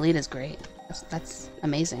 Intimidate lead is great. That's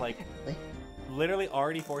amazing. Like, literally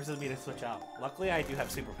already forces me to switch out. Luckily, I do have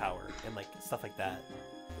superpower and like stuff like that.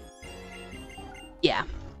 Yeah.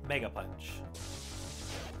 Mega Punch.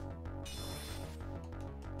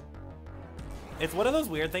 It's one of those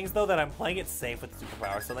weird things though that I'm playing it safe with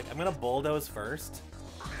superpower. So like I'm gonna bulldoze first,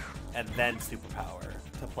 and then superpower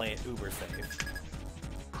to play it uber safe.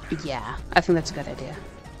 Yeah, I think that's a good idea.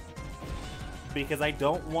 Because I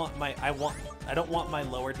don't want my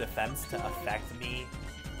lower defense to affect me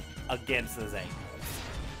against the Zangoose.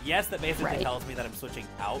 Yes, that basically tells me that I'm switching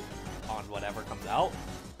out on whatever comes out,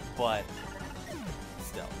 but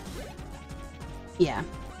still. Yeah,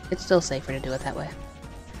 it's still safer to do it that way.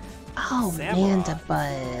 Oh, Samurott.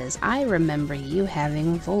 Mandabuzz, I remember you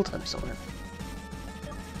having Volt Absorb.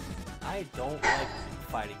 I don't like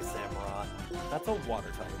fighting Samurott. That's a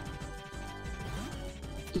water type.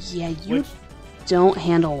 Yeah, you don't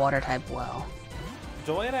handle water type well.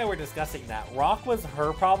 Joy and I were discussing that. Rock was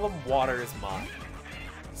her problem, water is mine.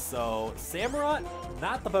 So, Samurott,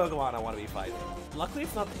 not the Pokemon I want to be fighting. Luckily,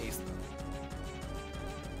 it's not the Ace.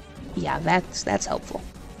 Yeah, that's helpful.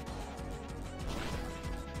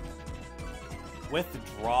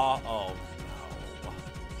 Withdraw. Oh, no.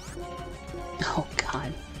 Oh,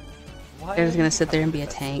 God. Why They're just are gonna you sit there and be a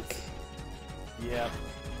coming tank. Yep.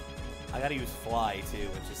 I gotta use Fly, too,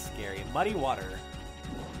 which is scary. Muddy Water.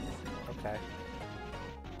 Okay.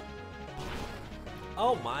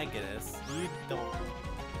 Oh my goodness. You don't...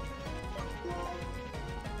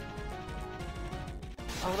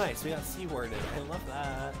 Oh nice, we got C-worded. I love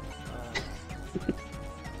that.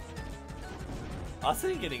 Us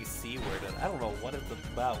getting C-worded, I don't know what it's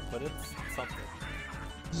about, but it's something.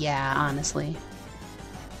 Yeah, honestly.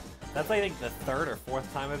 That's, I think, the 3rd or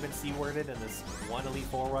 4th time I've been C-worded in this one Elite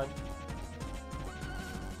Four run.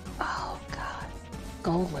 Oh, God.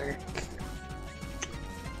 Golurk.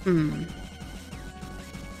 Hmm.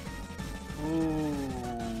 Ooh,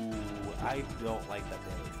 I don't like that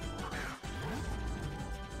damage.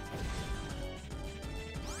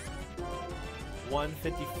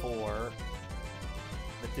 154.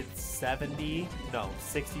 That did 70. No,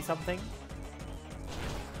 60 something.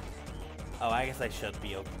 Oh, I guess I should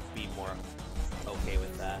be more okay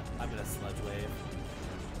with that. I'm gonna Sludge Wave.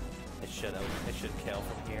 It should kill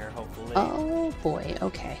from here, hopefully. Oh boy.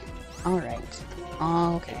 Okay. All right.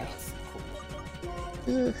 Okay.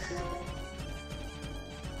 Cool. Ugh.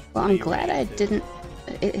 Well, I'm glad I didn't.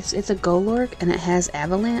 It's a Golurk and it has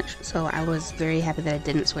Avalanche, so I was very happy that I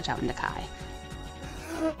didn't switch out into Kai.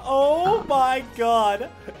 Oh my god!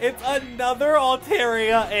 It's another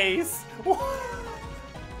Altaria Ace!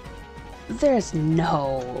 There's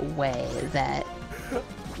no way that...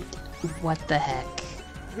 What the heck?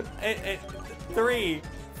 Three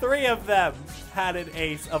of them had an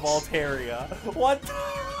Ace of Altaria. What?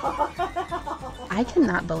 I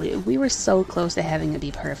cannot believe... We were so close to having it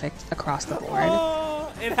be perfect across the board.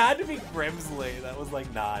 Oh, it had to be Grimsley. That was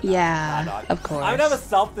like, nah. Yeah, of course. I'm gonna have a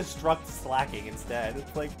self-destruct slacking instead.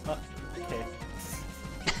 It's like, okay.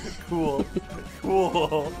 Cool.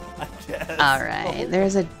 Cool, I guess. Alright,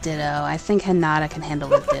 there's a Ditto. I think Hinata can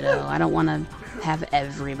handle a Ditto. I don't want to have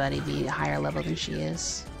everybody be higher level than she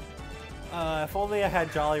is. If only I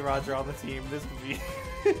had Jolly Roger on the team, this would be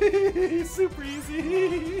Super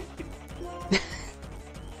easy.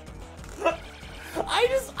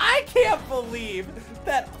 I can't believe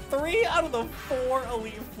that 3 out of the 4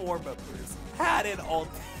 Elite Four members had an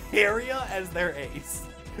Altaria as their ace.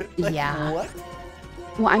 Like, yeah. What?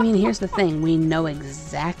 Well, I mean, here's the thing. We know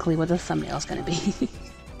exactly what the thumbnail's gonna be.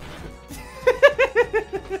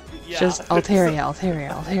 Yeah. Just Altaria,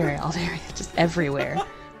 just everywhere.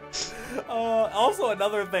 Also,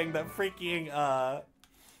 another thing that freaking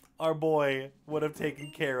our boy would have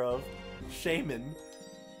taken care of, Shaman.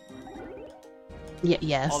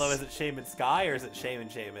 Yes. Although, is it Shaman Sky or is it Shaman?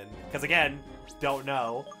 Because again, don't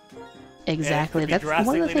know. Exactly. That's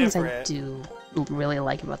one of the things different. I do really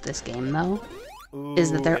like about this game, though, Ooh,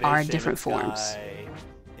 is that there are Shaman different Sky. forms.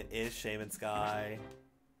 It is Shaman Sky.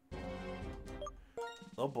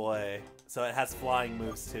 Oh boy. So it has flying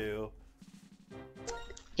moves too.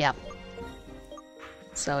 Yep.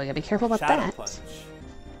 So you gotta be careful about Shadow that. Punch.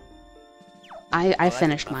 I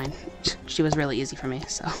finished mine. She was really easy for me,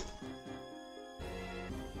 so.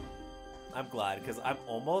 I'm glad, because I'm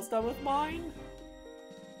almost done with mine.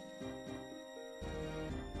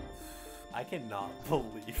 I cannot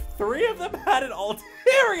believe 3 of them had an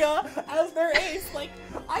Altaria as their ace. Like,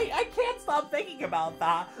 I can't stop thinking about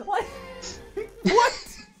that. Like,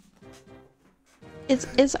 what?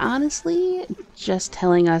 It's honestly just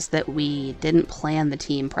telling us that we didn't plan the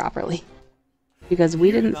team properly. Because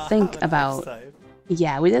we didn't think about...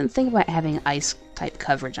 Yeah, we didn't think about having ice-type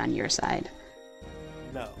coverage on your side.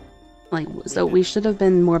 No. Like, so we should have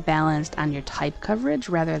been more balanced on your type coverage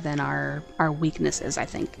rather than our weaknesses, I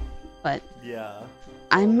think. But yeah,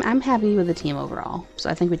 I'm happy with the team overall, so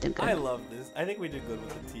I think we did good. I love this. I think we did good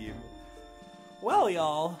with the team. Well,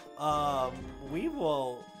 y'all,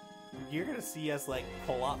 you're gonna see us like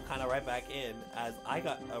pull up kind of right back in as I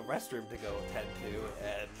got a restroom to go tend to,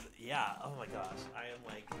 and yeah, oh my gosh, I am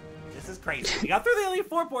like, this is crazy. We got through the Elite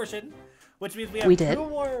Four portion, which means we have 2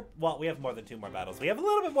 more. Well, we have more than 2 more battles. We have a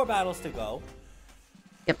little bit more battles to go.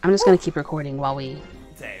 Yep, I'm just gonna keep recording while we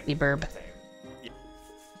burb. Same.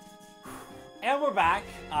 And we're back.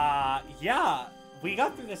 Yeah, we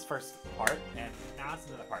got through this first part, and now it's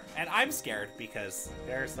another part. And I'm scared because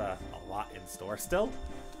there's a lot in store still.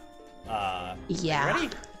 Yeah. Are you ready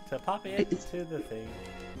to pop into the thing?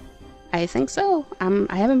 I think so.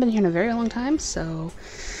 I haven't been here in a very long time, so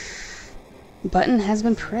button has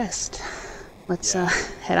been pressed. Let's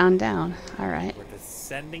head on down. All right. We're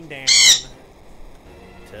descending down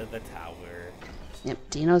to the tower. Yep,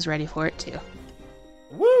 Dino's ready for it too.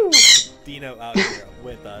 Woo! Dino out here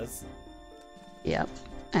with us. Yep.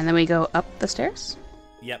 And then we go up the stairs?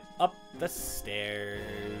 Yep, up the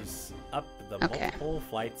stairs. Up the multiple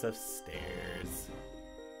flights of stairs.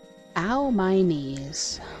 Ow, my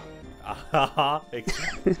knees.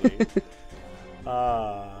 Exactly.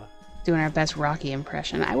 Doing our best Rocky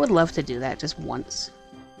impression. I would love to do that just once.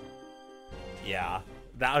 Yeah,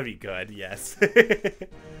 that would be good, yes.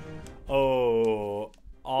 Oh,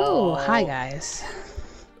 hi guys.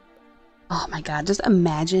 Oh my god, just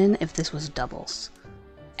imagine if this was doubles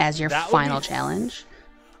as your final challenge.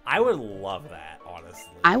 I would love that,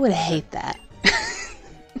 honestly. I would hate that.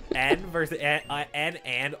 N versus N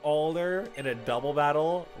and Alder in a double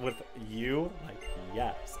battle with you, like,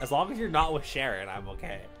 yes. As long as you're not with Sharon, I'm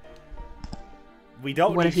okay. We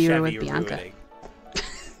don't what need if you were Chevy with Bianca?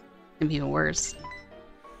 It'd be even worse.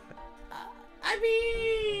 I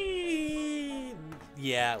mean,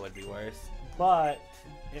 yeah, it would be worse, but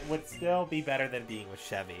it would still be better than being with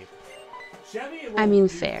Chevy. I mean,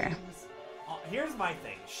 fair. Things, here's my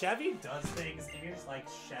thing. Chevy does things, and it's like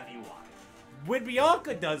Chevy-wise. When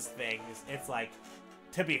Bianca does things, it's like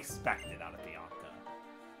to be expected out of Bianca.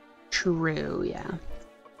 True, yeah.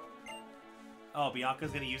 Oh,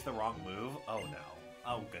 Bianca's gonna use the wrong move? Oh no.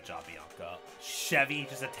 Oh, good job, Bianca. Chevy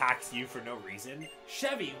just attacks you for no reason?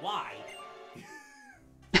 Chevy, why?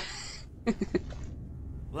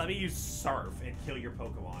 Let me use Surf and kill your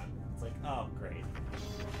Pokemon. It's like, oh, great.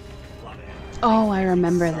 Love it. Oh, I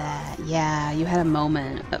remember that. Yeah, you had a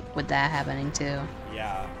moment with that happening too.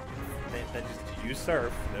 Yeah. They just use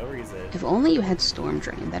Surf, no reason. If only you had Storm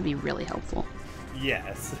Drain, that'd be really helpful.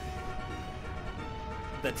 Yes.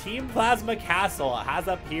 The Team Plasma Castle has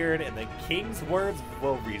appeared, and the King's words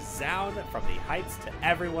will resound from the heights to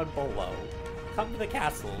everyone below. Come to the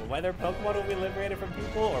castle, whether Pokemon will be liberated from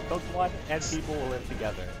people or Pokemon and people will live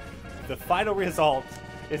together. The final result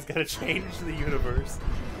is going to change the universe.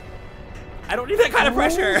 I don't need that kind of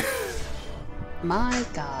pressure! My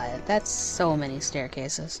god, that's so many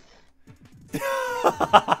staircases.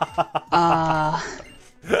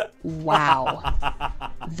 Wow.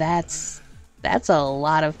 That's a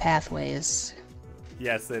lot of pathways.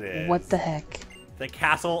 Yes, it is. What the heck? The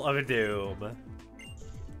Castle of Doom.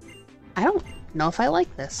 I don't know if I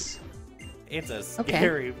like this. It's a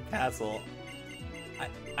scary castle.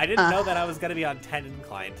 I didn't know that I was going to be on 10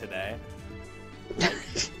 incline today.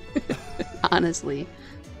 Honestly.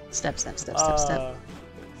 Step.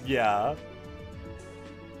 Yeah.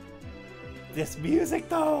 This music,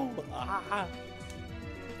 though. Ah.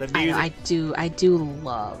 The music. I do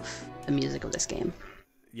love the music of this game.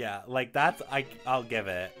 Yeah, like that's I'll give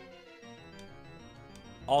it.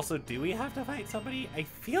 Also, do we have to fight somebody? I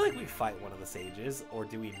feel like we fight one of the sages, or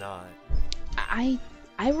do we not? I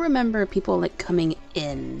remember people like coming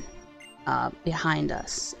in behind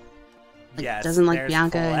us. Like, yes, doesn't like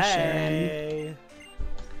Bianca Clay. and Sharon.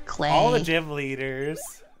 Clay. All the gym leaders.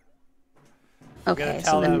 Okay,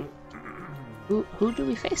 so then who do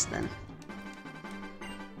we face then?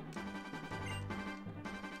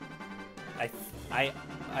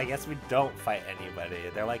 I guess we don't fight anybody.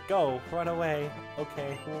 They're like, go, run away.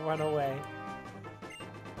 Okay, we'll run away.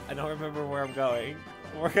 I don't remember where I'm going.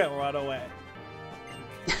 We're gonna run away.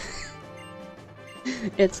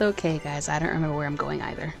 It's okay, guys. I don't remember where I'm going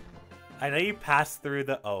either. I know you passed through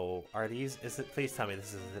the... Oh, are these... Is it? Please tell me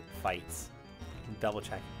this isn't fights. Double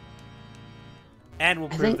check. And we'll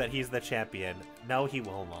prove that he's the champion. No, he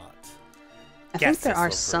will not. I think there are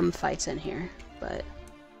some fights in here, but...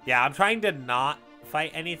 Yeah, I'm trying to not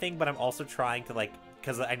fight anything, but I'm also trying to, like...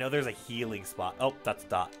 Because I know there's a healing spot. Oh, that's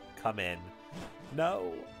Dot. Come in.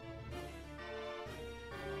 No.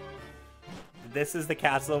 This is the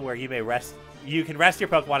castle where you may rest... You can rest your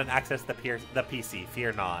Pokemon and access the PC.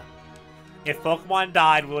 Fear not. If Pokemon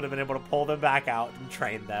died, we would have been able to pull them back out and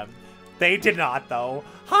train them. They did not, though.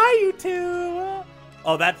 Hi, you two!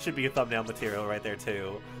 Oh, that should be a thumbnail material right there,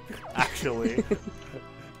 too. Actually.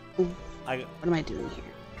 What am I doing here?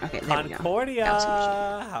 Okay, there Concordia, we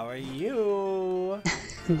go. how are you?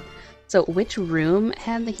 So, which room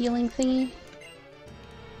had the healing thingy?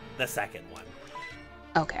 The second one.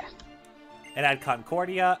 Okay. It had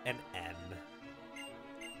Concordia and N.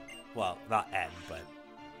 Well, not N, but...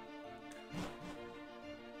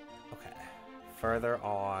 Okay. Further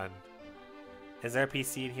on... Is there a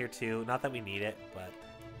PC in here too? Not that we need it, but...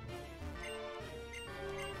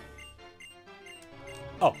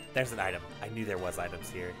 Oh, there's an item. I knew there was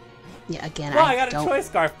items here. Yeah, again, I got a choice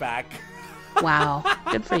scarf back. Wow,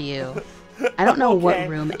 good for you. I don't know what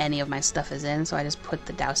room any of my stuff is in, so I just put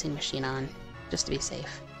the dowsing machine on, just to be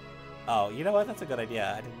safe. Oh, you know what? That's a good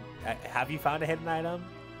idea. Have you found a hidden item?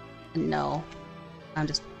 No.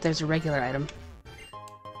 There's a regular item.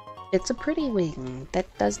 It's a pretty wing that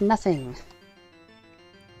does nothing.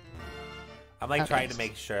 I'm like trying to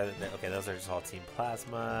make sure that... Okay, those are just all Team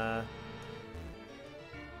Plasma.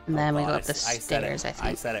 And then we go up the stairs, I think.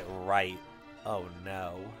 I said it right. Oh,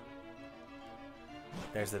 no.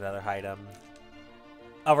 There's another item.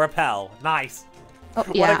 Oh, Repel. Nice. Oh,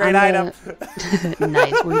 What yeah, a great item.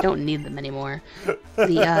 Nice. We don't need them anymore.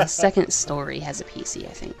 The second story has a PC,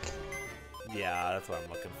 I think. Yeah, that's what I'm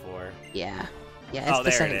looking for. Yeah. Yeah, it's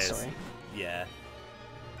the second story. Yeah.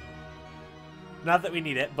 Not that we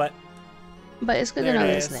need it, but... But it's good to know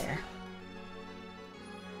it's there.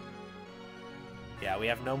 Yeah, we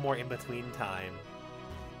have no more in-between time.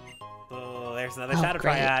 Oh, there's another Shadow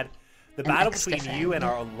Triad. The battle between you and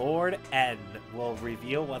our Lord N will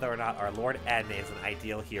reveal whether or not our Lord N is an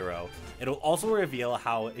ideal hero. It'll also reveal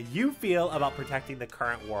how you feel about protecting the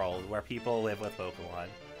current world where people live with Pokemon.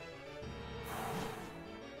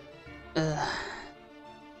 Ugh.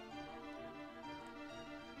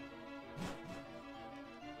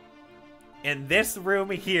 In this room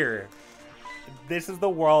here, this is the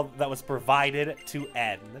world that was provided to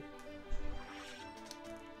N.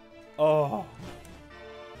 Oh.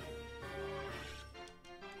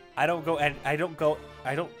 I don't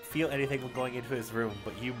feel anything going into his room,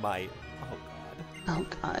 but you might. Oh god. Oh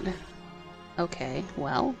god. Okay,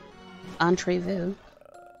 well, entree-vu.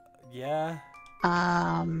 Yeah.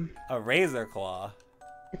 A Razor Claw.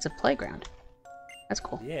 It's a playground. That's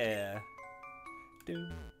cool. Yeah.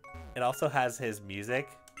 It also has his music.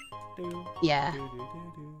 Yeah.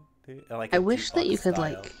 I wish that you could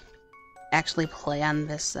like actually play on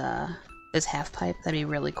this this half pipe. That'd be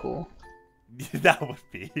really cool. That would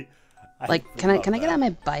be. Like, can I get on my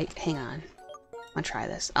bike? Hang on. I'm gonna try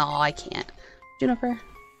this. Oh, I can't. Juniper,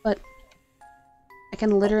 but I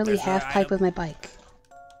can literally half pipe with my bike.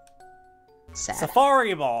 Sad.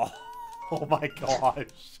 Safari Ball. Oh my gosh.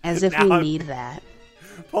 As if we need that.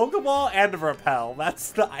 Pokeball and Repel.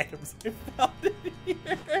 That's the items I found in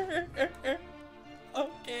here.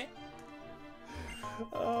 Okay.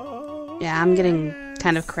 Oh, yeah, I'm getting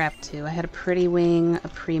kind of crap too. I had a Pretty Wing, a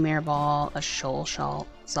Premier Ball, a Shoal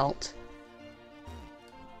Salt.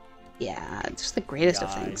 Yeah, just the greatest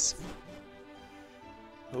of things.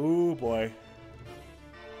 Oh boy.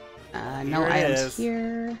 No items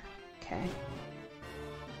here. Okay.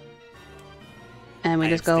 And we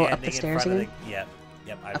just go up the stairs again? Yep,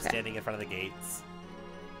 I'm standing in front of the gates.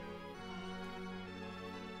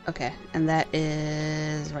 Okay, and that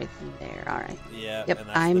is right there. Alright. Yep, and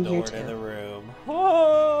that's I'm the door here to the room.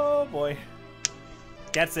 Oh boy.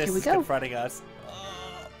 Gets this is confronting us.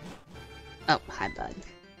 Oh, hi, bud.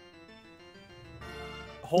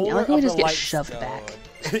 Holder I like how we of just the get light shoved stone. back.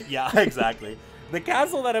 Yeah, exactly. The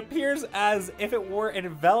castle that appears as if it were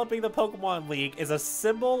enveloping the Pokemon League is a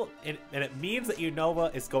symbol, and it means that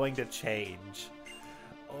Unova is going to change.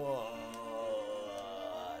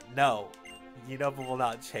 No, Unova will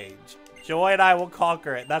not change. Joy and I will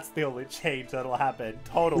conquer it. That's the only change that'll happen.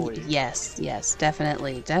 Totally. Yes,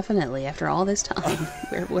 definitely. After all this time,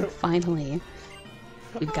 we're finally...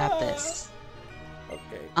 We've got this.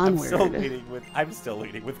 Okay. Onward. I'm still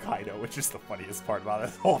leading with Kaido, which is the funniest part about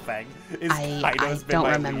this whole thing. I don't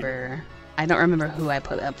remember. I don't remember who I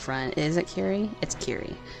put up front. Is it Kiri? It's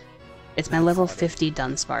Kiri. It's my level 50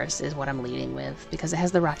 Dunsparce is what I'm leading with because it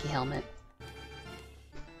has the Rocky helmet,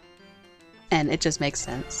 and it just makes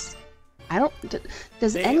sense. I don't.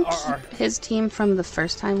 Does N keep his team from the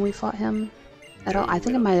first time we fought him at all? I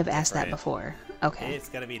think I might have asked that before. Okay. It's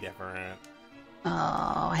gonna be different.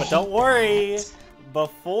 Oh, but don't worry.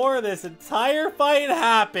 Before this entire fight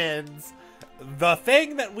happens, the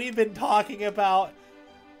thing that we've been talking about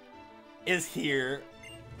is here.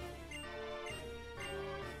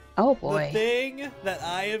 Oh boy. The thing that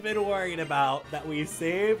I have been worried about that we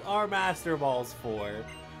saved our Master Balls for.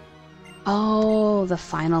 Oh, the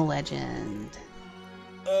final legend.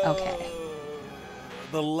 Okay.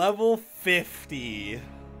 The level 50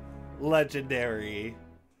 legendary.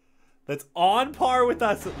 That's on par with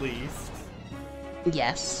us at least.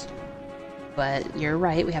 Yes, but you're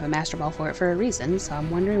right, we have a Master Ball for it for a reason, so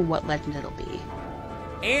I'm wondering what legend it'll be.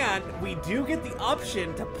 And we do get the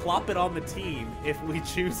option to plop it on the team if we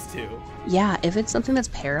choose to. Yeah, if it's something that's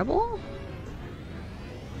pairable,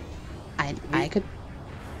 I could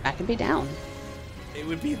be down. It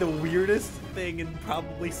would be the weirdest thing in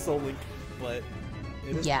probably Soullink, but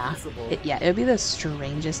it is possible. It would be the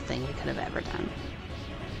strangest thing we could have ever done.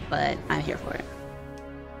 But I'm here for it.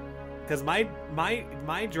 Because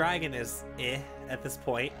my dragon is at this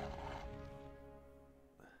point.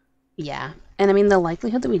 Yeah. And I mean, the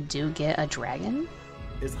likelihood that we do get a dragon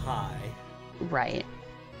is high. Right.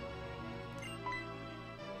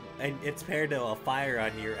 And it's paired to a fire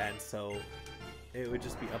on your end, so it would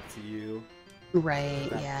just be up to you. Right,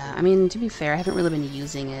 yeah. I mean, to be fair, I haven't really been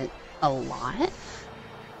using it a lot.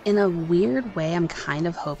 In a weird way, I'm kind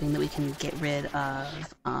of hoping that we can get rid of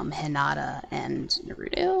Hinata and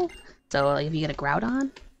Naruto. So, like, if you get a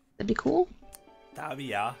Groudon, that'd be cool. That'd be,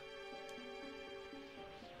 yeah.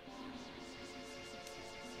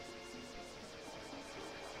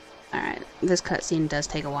 Alright, this cutscene does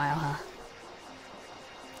take a while, huh?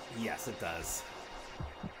 Yes, it does.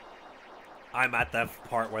 I'm at the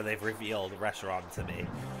part where they've revealed Reshiram to me.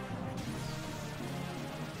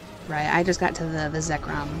 Right, I just got to the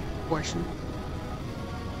Zekrom portion.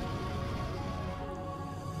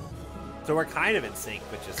 So we're kind of in sync,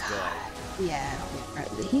 which is good. Yeah,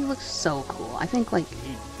 he looks so cool. I think, like,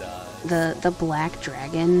 he does. The black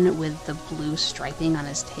dragon with the blue striping on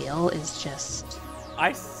his tail is just...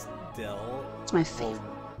 It's my favorite.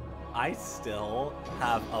 I still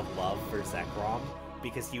have a love for Zekrom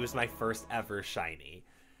because he was my first ever shiny.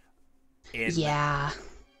 Yeah.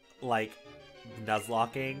 Like,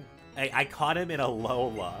 Nuzlocking. I caught him in a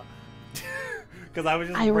Lola. Because I was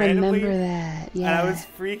just randomly... remember that, yeah. And I was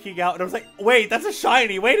freaking out, and I was like, wait, that's a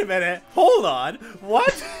shiny, wait a minute, hold on,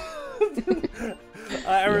 what?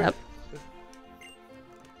 Yep.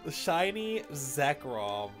 The shiny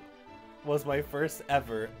Zekrom was my first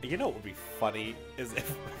ever. You know what would be funny is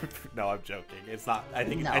if... No, I'm joking. It's not. I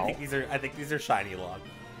think these are shiny log.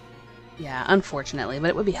 Yeah, unfortunately, but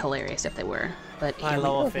it would be hilarious if they were. But my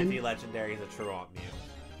level 50 legendary is a Truant Mew.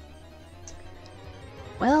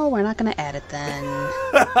 Well, we're not going to add it then.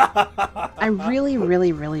 I really,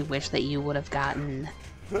 really, really wish that you would have gotten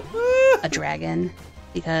a dragon,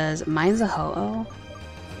 because mine's a Ho-Oh.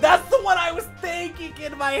 That's the one I was thinking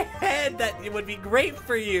in my head, that it would be great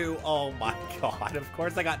for you. Oh my god, of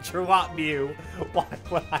course I got Truant Mew. Why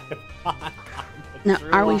would I have not gotten Now,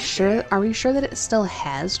 are we sure that it still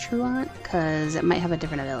has Truant? Because it might have a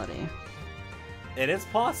different ability. It is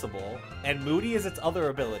possible, and Moody is its other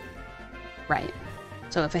ability. Right.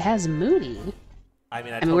 So if it has Moody, I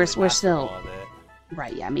mean, we're totally still of it.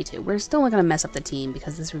 right. Yeah, me too. We're still not gonna mess up the team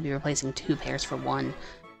because this would be replacing 2 pairs for 1.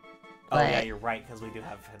 Oh yeah, you're right because we do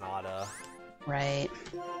have Hinata. Right.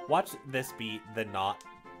 Watch this be the not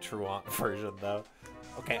Truant version though.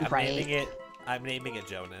 Okay, I'm naming it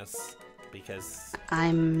Jonas because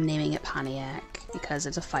I'm naming it Pontiac because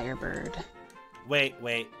it's a Firebird. Wait.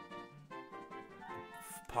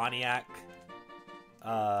 Pontiac.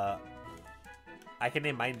 I can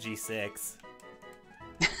name mine G6.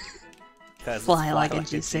 Fly like a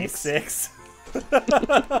G6.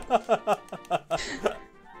 G6.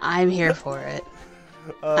 I'm here for it.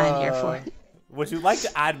 I'm here for it. Would you like to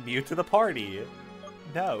add Mew to the party?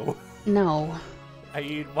 No. No.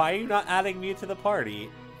 Why are you not adding Mew to the party?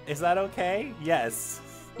 Is that okay? Yes.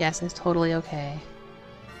 Yes, it's totally okay.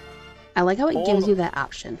 I like how it gives you that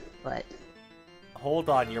option, but... Hold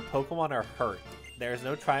on, your Pokemon are hurt. There is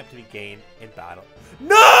no triumph to be gained in battle.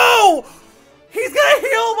 No! He's gonna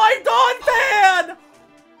heal my Dawn fan!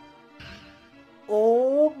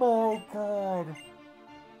 Oh my god.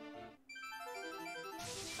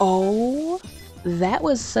 Oh, that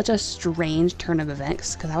was such a strange turn of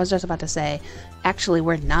events, because I was just about to say, actually,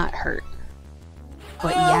 we're not hurt.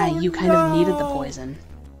 But yeah, you kind of needed the poison.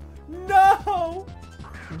 No!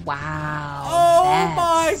 Wow. Oh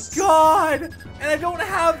my god! And I don't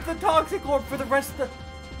have the Toxic Orb for the rest of the...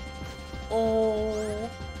 Oh...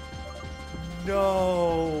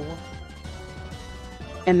 No.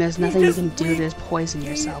 And there's nothing you can do to poison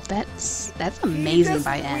yourself. That's amazing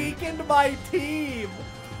by N. He just weakened my team!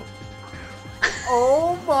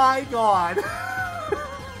 Oh my god!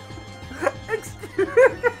 Excuse me.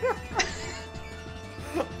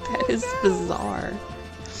 That is bizarre.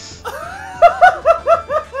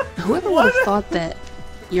 Whoever would have thought that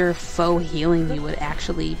your foe healing you would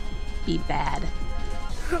actually be bad?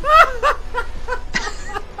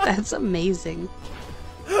 That's amazing.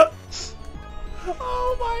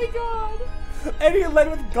 Oh my god! And he led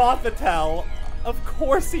with Gothitelle. Of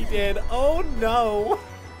course he did. Oh no!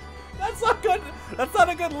 That's not good. That's not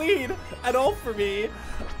a good lead at all for me.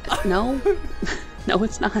 No, no,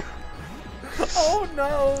 it's not. Oh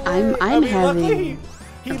no! I'm having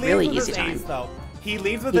he a really leads with easy his time. ace though. He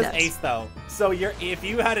leads with his ace though. So if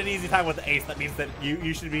you had an easy time with the ace, that means that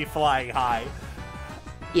you should be flying high.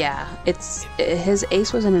 Yeah, his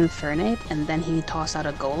ace was an Infernape, and then he tossed out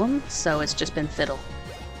a Golem, so it's just been Fiddle.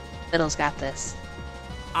 Fiddle's got this.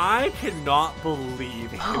 I cannot believe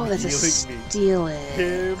him Oh, that's a healing me.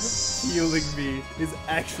 Him healing me is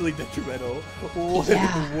actually detrimental. What in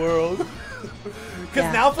the world?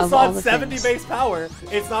 Because now Facade's 70 base power,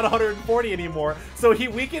 it's not 140 anymore. So he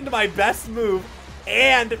weakened my best move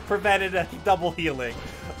and prevented a double healing.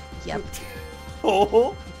 Yep.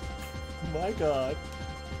 Oh my god.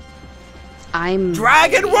 I'm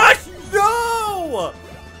Dragon Rush! No!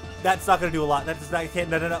 That's not gonna do a lot. No,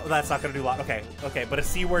 that's not gonna do a lot. Okay, but a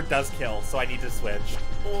C word does kill, so I need to switch.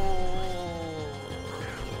 Oh.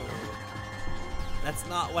 That's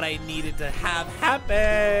not what I needed to have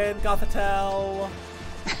happen, Gothitelle.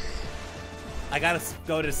 I gotta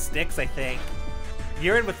go to Styx, I think.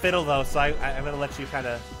 You're in with Fiddle though, so I'm gonna let you kind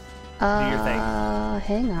of do your thing.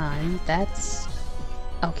 Hang on. That's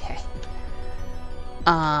okay.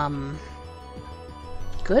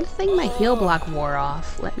 Good thing my heal block wore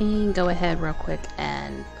off. Let me go ahead real quick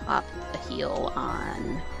and pop a heal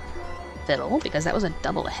on Fiddle, because that was a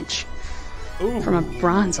double edge from a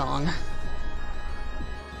Bronzong.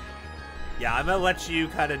 Yeah, I'm gonna let you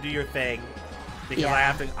kind of do your thing because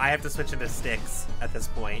I have to switch into Styx at this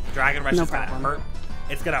point. Dragon Rush is gonna hurt.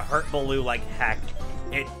 It's gonna hurt Baloo like heck.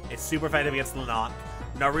 It's super effective against Linoc.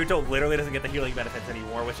 Naruto literally doesn't get the healing benefits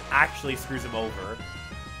anymore, which actually screws him over.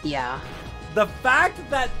 Yeah. The fact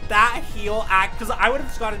that that heal act, because I would have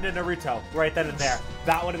just gone into Naruto right then and there.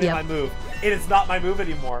 That would have been my move. It is not my move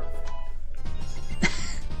anymore.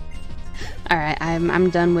 All right, I'm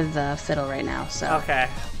done with the Fiddle right now. So okay.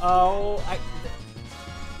 I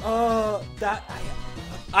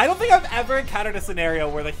don't think I've ever encountered a scenario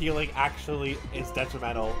where the healing actually is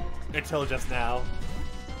detrimental until just now.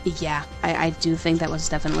 Yeah, I do think that was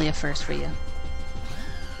definitely a first for you.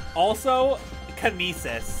 Also,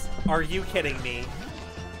 Kinesis. Are you kidding me?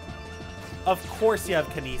 Of course you have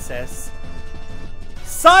Kinesis.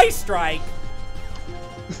 Psy Strike!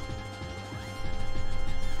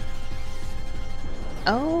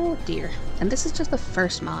 Oh dear. And this is just the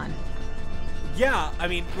first mon. Yeah, I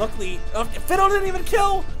mean, luckily, Fiddle didn't even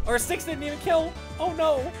kill! Or Styx didn't even kill! Oh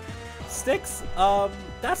no! Styx,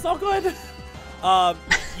 that's not good.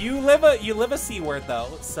 You live a C word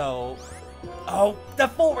though, so... Oh, the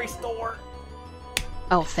full restore!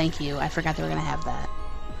 Oh, thank you. I forgot they were gonna have that.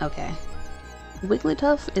 Okay.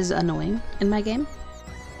 Wigglytuff is annoying in my game,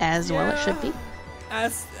 as well it should be.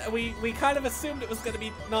 As we kind of assumed it was going to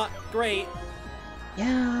be not great.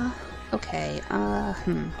 Yeah. Okay.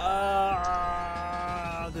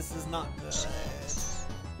 This is not good.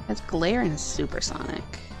 That's Glare and Supersonic.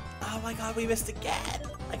 Oh my god, we missed again.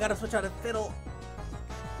 I gotta switch out a Fiddle.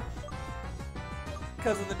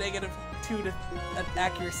 Because of the -2 to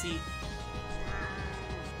accuracy.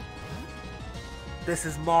 This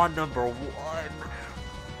is Mon number 1.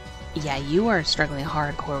 Yeah, you are struggling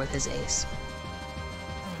hardcore with his ace.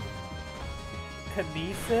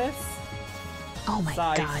 Kinesis? Oh my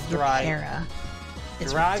Side god, your Strike. para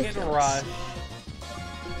is Dragon ridiculous. Rush.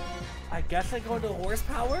 I guess I go into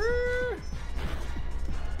Horsepower?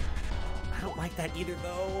 I don't like that either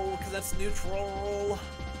though, because that's neutral.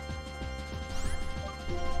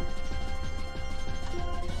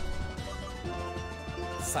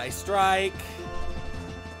 Side Strike.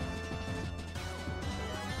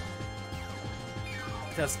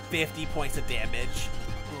 Does 50 points of damage.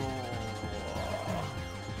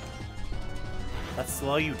 Let's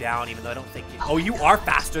slow you down, even though I don't think you... Oh, you are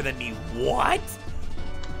faster than me. What?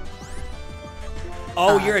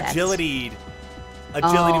 Oh, you're agilitied.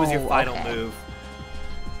 Agility was your final move.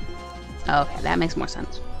 Okay, that makes more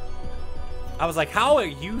sense. I was like, how are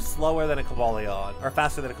you slower than a Cobalion? Or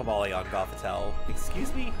faster than a Cobalion, Gothitelle?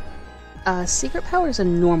 Excuse me? Secret Power is a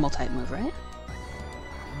normal type move, right?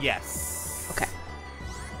 Yes. Okay.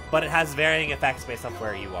 But it has varying effects based on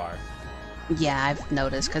where you are. Yeah, I've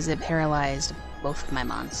noticed, because it paralyzed both of my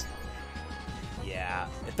mons. Yeah.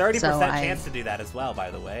 30% chance to do that as well, by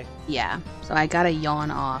the way. Yeah, so I gotta yawn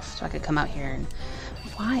off so I could come out here and...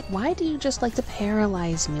 Why do you just like to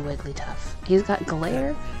paralyze me, Wigglytuff? He's got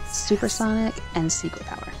Glare, Supersonic, and Secret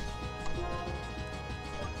Power.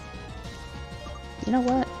 You know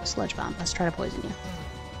what? Sludge Bomb. Let's try to poison you.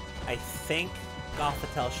 I think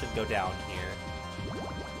Gothitelle should go down here.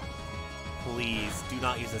 Please, do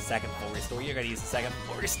not use the second full restore. You're gonna use the second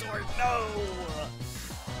full restore. No!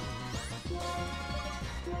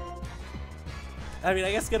 I mean,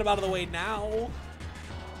 I guess get him out of the way now.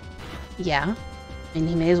 Yeah. I mean,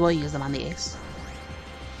 he may as well use them on the ace.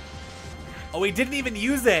 Oh, he didn't even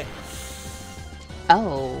use it!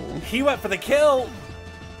 Oh. He went for the kill!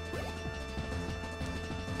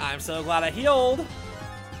 I'm so glad I healed!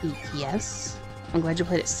 Yes. I'm glad you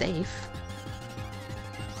played it safe.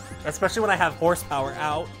 Especially when I have Horsepower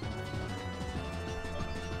out.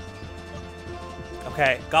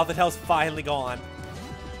 Okay, Gothitelle's finally gone.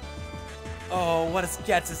 Oh, what is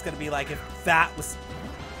Gets gonna be like if that was...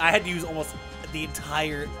 I had to use almost the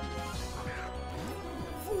entire...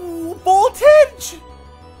 Ooh, voltage!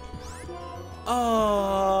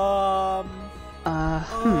 Oh,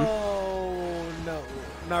 no.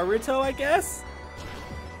 Naruto, I guess?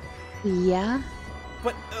 Yeah.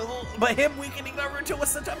 But him weakening Naruto was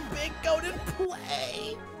such a big goated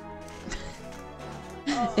play!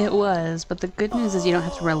 It was, but the good news is you don't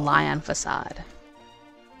have to rely on Facade.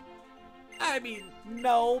 I mean,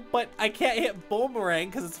 no, but I can't hit Boomerang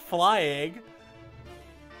because it's flying.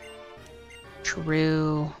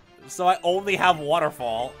 True. So I only have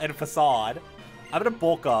Waterfall and Facade. I'm gonna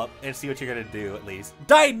bulk up and see what you're gonna do, at least.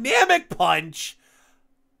 Dynamic Punch!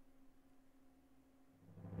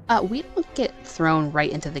 We don't get thrown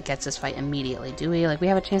right into the Getsus fight immediately, do we? Like, we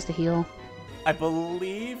have a chance to heal? I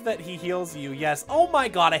believe that he heals you, yes. Oh my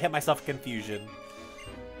god, I hit myself in confusion.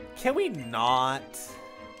 Can we not?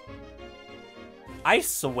 I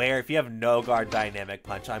swear, if you have no guard Dynamic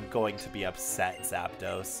Punch, I'm going to be upset,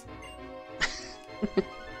 Zapdos.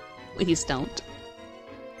 Please don't.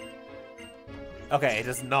 Okay, it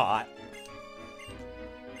does not.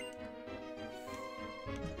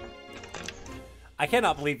 I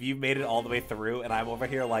cannot believe you made it all the way through, and I'm over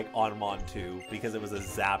here like on Mon 2 because it was a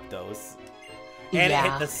Zapdos. And it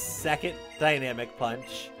hit the second Dynamic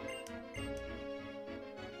Punch.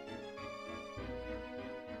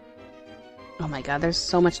 Oh my god, there's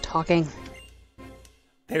so much talking.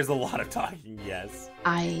 There's a lot of talking, yes.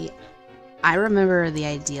 I remember the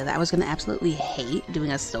idea that I was going to absolutely hate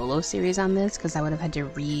doing a solo series on this because I would have had to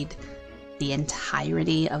read the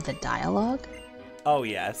entirety of the dialogue. Oh,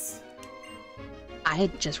 yes. I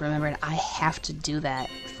just remembered I have to do that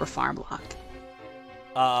for Farm Block.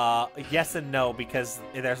 Yes and no, because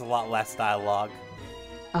there's a lot less dialogue.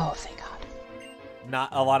 Oh, thank God. Not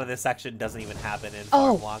a lot of this section doesn't even happen in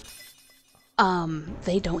Farm Block.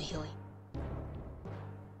 They don't heal you.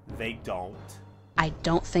 They don't. I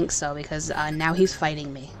don't think so, because now he's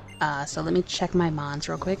fighting me. So let me check my mons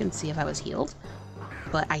real quick and see if I was healed.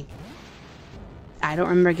 But I don't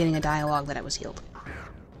remember getting a dialogue that I was healed.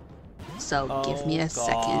 So give me a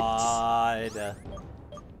second. God.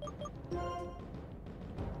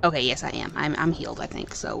 Okay, yes, I am. I'm healed, I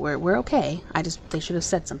think. So we're okay. They should have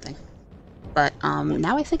said something. But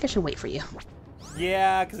now I think I should wait for you.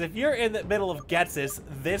 Yeah, because if you're in the middle of Getsus,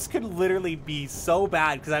 this could literally be so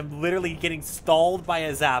bad because I'm literally getting stalled by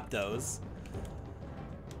a Zapdos.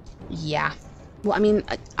 Yeah. Well, I mean,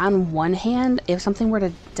 on one hand, if something were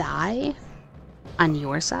to die on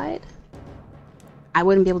your side, I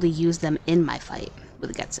wouldn't be able to use them in my fight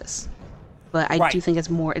with Getsus. But I do think it's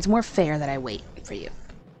more fair that I wait for you.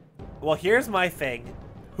 Well, here's my thing.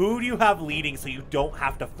 Who do you have leading so you don't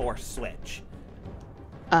have to force switch?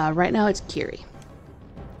 Right now it's Kiri.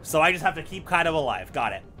 So I just have to keep kind of alive.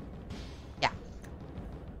 Got it. Yeah.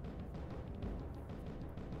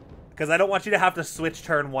 Because I don't want you to have to switch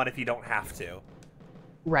turn 1 if you don't have to.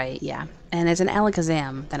 Right, yeah. And it's an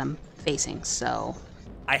Alakazam that I'm facing, so...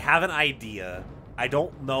 I have an idea. I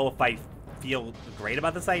don't know if I feel great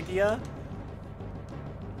about this idea.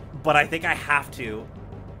 But I think I have to.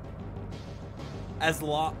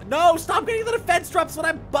 No! Stop getting the defense drops when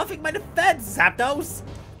I'm buffing my defense, Zapdos!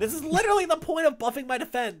 This is literally the point of buffing my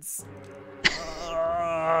defense.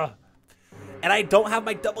 And I don't have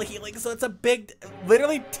my double healing, so it's a big...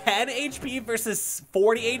 Literally 10 HP versus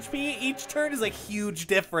 40 HP each turn is a huge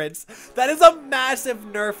difference. That is a massive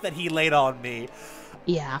nerf that he laid on me.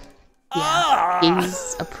 Yeah. Yeah.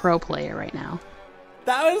 He's a pro player right now.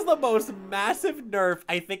 That was the most massive nerf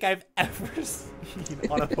I think I've ever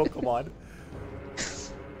seen on a Pokemon.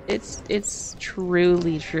 It's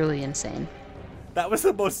truly, truly insane. That was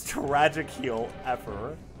the most tragic heal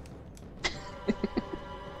ever.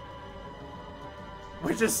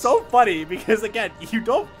 Which is so funny because, again, you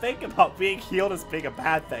don't think about being healed as being a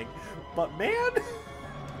bad thing. But, man...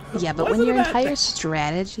 Yeah, but when your entire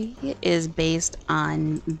strategy is based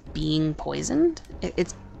on being poisoned,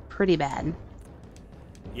 it's pretty bad.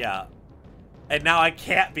 Yeah. And now I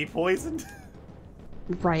can't be poisoned?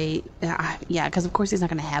 Right. Yeah, because of course he's not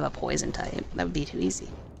going to have a poison type. That would be too easy.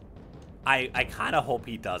 I kind of hope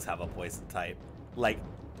he does have a poison type. Like,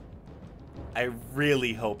 I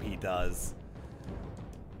really hope he does.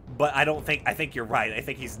 But I think you're right. I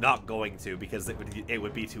think he's not going to because it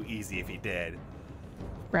would be too easy if he did.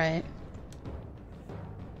 Right.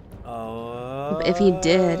 But if he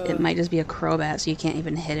did, it might just be a Crobat, so you can't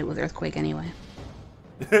even hit it with Earthquake anyway.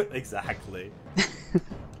 Exactly.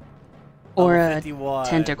 Or a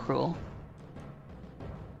Tentacruel.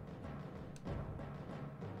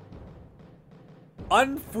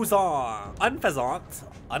 Unfazant.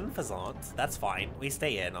 That's fine. We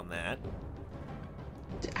stay in on that.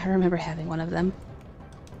 I remember having one of them.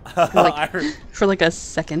 For like a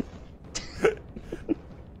second.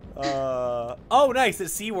 Oh, nice. It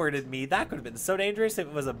C-worded me. That could have been so dangerous if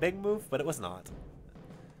it was a big move, but it was not.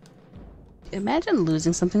 Imagine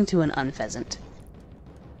losing something to an Unpheasant.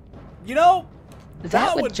 You know,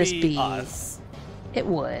 that would just be us. It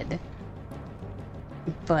would.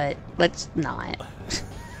 But let's not.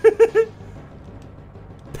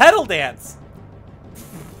 Pedal Dance!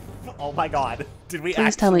 Oh my god. Did we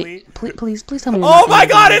please tell me. Please tell me. Oh my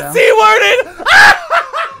god, it's C-worded!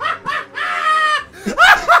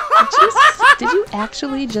 Did you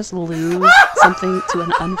actually just lose something to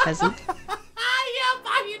an Unpheasant?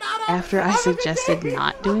 After I suggested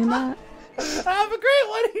not doing that? Have a great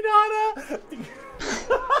one, Hinata!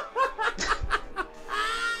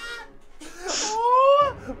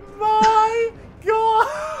 Oh my god!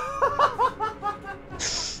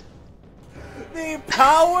 The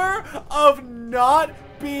power of not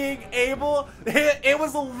being able... It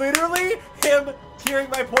was literally him curing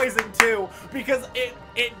my poison too, because it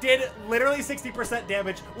did literally 60%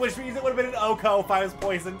 damage, which means it would have been an OHKO if I was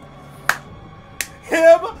poisoned.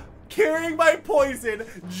 Him curing my poison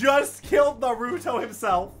just killed Naruto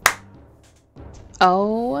himself.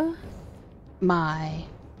 Oh my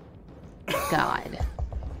god.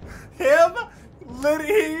 Him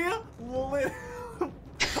literally...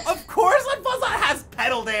 Of course Unfuzza has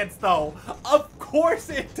Pedal Dance though. Of course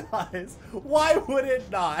it does. Why would it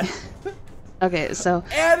not? Okay, so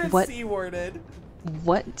and it's C-worded.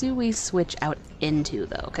 What do we switch out into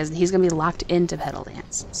though? Because he's gonna be locked into Pedal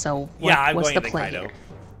Dance. So what's the play here?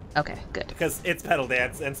 Okay, good. Because it's Pedal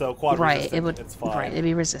Dance, and so quad resistant, it's fine. Right, it'd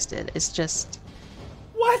be resisted. It's just...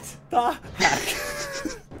 What the heck?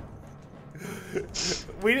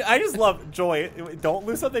 I just love Joy. Don't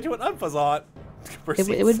lose something to an Unfuzant.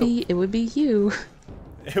 It would be you.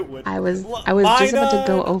 It would. I was just about to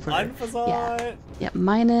go over. Unfuzant. Yeah,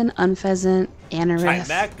 Minun, Unpheasant, Anorith,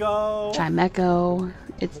 Chimecho.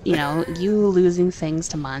 It's, you know, you losing things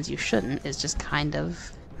to mons you shouldn't is just kind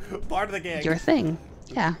of part of the game. Your thing.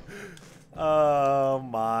 Yeah. Oh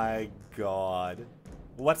my god.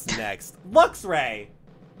 What's next? Luxray!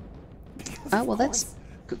 Oh, well, that's...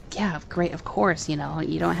 Yeah, great, of course, you know.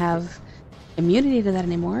 You don't have immunity to that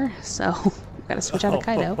anymore, so we've got to switch out of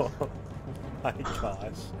Kaido. Oh my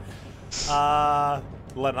gosh.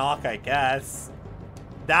 Lanok, I guess.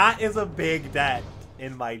 That is a big dent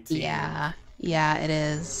in my team. Yeah, it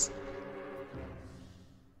is.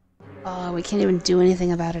 Oh, we can't even do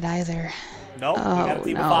anything about it either. Nope, we got a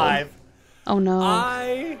team of 5. Oh no.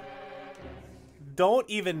 I don't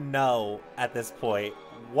even know at this point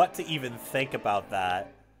what to even think about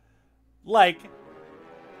that. Like,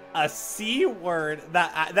 a C word,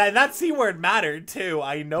 that C word mattered too.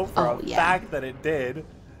 I know for a fact that it did.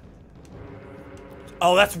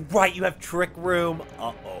 Oh, that's right, you have Trick Room.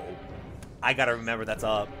 Uh-oh. I gotta remember that's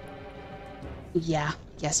up. Yeah,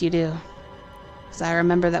 yes you do. Because I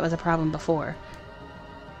remember that was a problem before.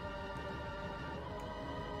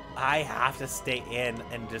 I have to stay in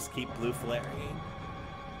and just keep blue flaring.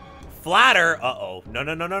 Flatter! Uh-oh. No,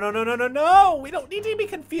 no, no, no, no, no, no, no, no! We don't need to be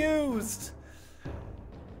confused!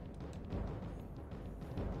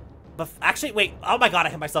 But actually, wait. Oh my god, I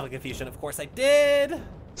hit myself in confusion. Of course I did!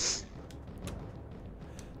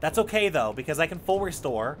 That's okay, though, because I can full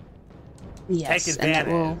restore. Yes, take advantage. And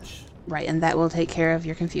that will, right, and that will take care of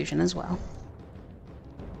your confusion as well.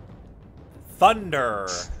 Thunder.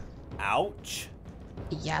 Ouch.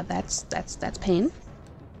 Yeah, that's pain.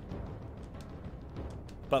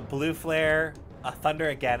 But blue flare, thunder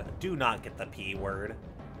again. Do not get the P word.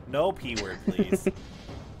 No P word, please.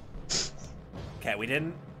 Okay, we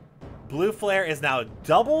didn't. Blue flare is now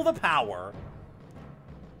double the power.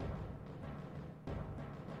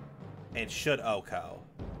 And should Oko.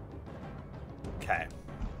 Okay.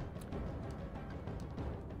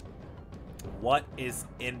 What is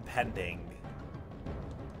impending?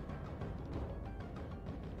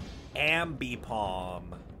 Ambipom.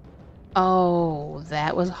 Oh,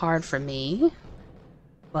 that was hard for me.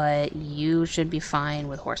 But you should be fine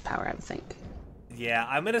with horsepower, I would think. Yeah,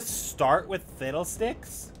 I'm gonna start with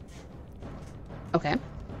Fiddlesticks. Okay.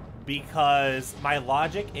 Because my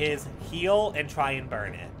logic is heal and try and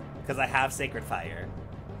burn it. Because I have Sacred Fire.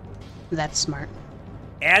 That's smart.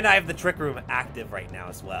 And I have the Trick Room active right now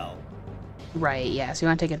as well. Right, yeah, so you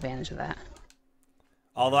want to take advantage of that.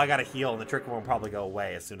 Although I gotta heal, and the Trick Room will probably go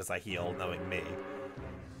away as soon as I heal, knowing me.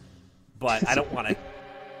 But I don't want to...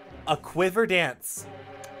 A Quiver Dance.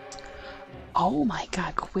 Oh my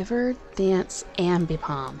god, Quiver, Dance,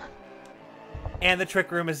 Ambipom. And the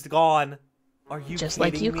Trick Room is gone. Are you just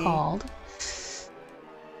kidding like you me? called.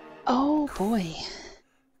 Oh boy.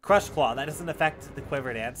 Crush Claw, that doesn't affect the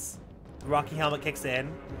Quiver Dance. Rocky Helmet kicks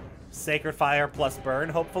in. Sacred Fire plus Burn,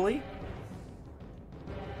 hopefully.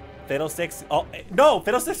 Fiddlesticks. Oh, no!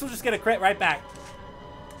 Fiddlesticks will just get a crit right back.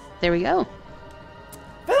 There we go.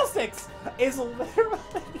 Fiddlesticks is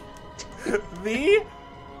literally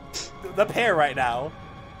the pair right now.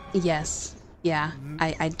 Yes. Yeah.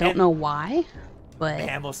 I don't know why, but...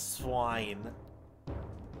 Mamoswine.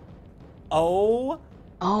 Oh.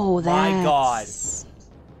 Oh, that's... my god.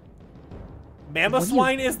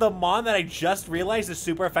 Mamoswine is the mon that I just realized is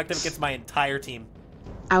super effective against my entire team.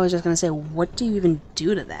 I was just going to say, what do you even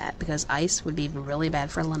do to that? Because ice would be really bad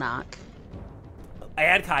for Lanok.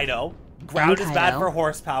 And Kaido. Ground is bad for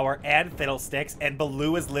horsepower and Fiddlesticks, and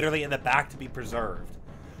Baloo is literally in the back to be preserved.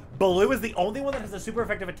 Baloo is the only one that has a super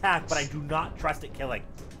effective attack, but I do not trust it killing.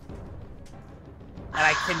 And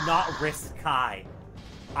I cannot risk Kai.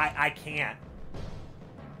 I can't.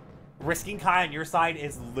 Risking Kai on your side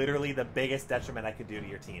is literally the biggest detriment I could do to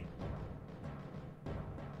your team.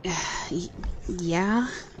 Yeah.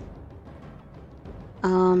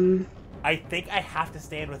 I think I have to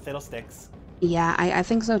stand with Fiddlesticks. Yeah, I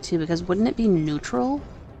think so too, because wouldn't it be neutral?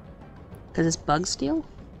 Because it's Bug Steel?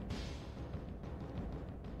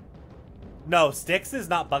 No, Styx is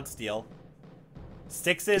not Bug Steel.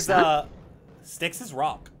 Styx is, Styx is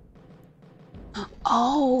Rock.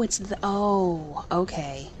 Oh, it's the... Oh,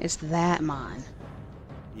 okay. It's that mon.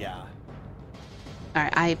 Yeah.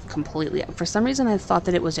 Alright, I completely... For some reason, I thought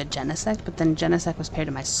that it was a Genesect, but then Genesect was paired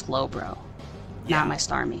to my Slowbro, not my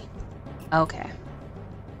Starmie. Okay.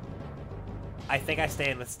 I think I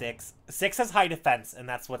stand with Styx. Styx has high defense, and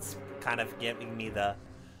that's what's kind of giving me the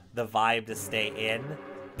vibe to stay in.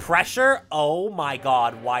 Pressure? Oh my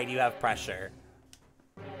god, why do you have pressure?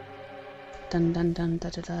 Dun dun dun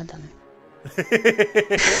dun dun dun dun.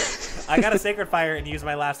 I got a Sacred Fire and use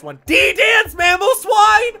my last one. D-Dance,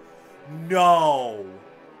 Mamoswine! No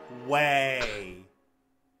way.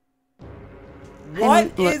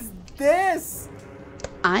 What is this?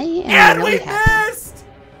 I am and really we happy. missed!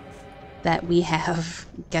 that we have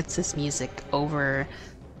Getsus music over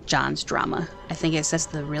John's drama. I think it sets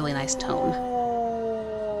the really nice tone.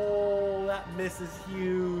 Oh, that miss is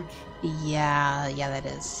huge. Yeah, that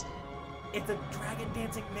is. It's a dragon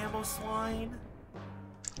dancing mammo swine.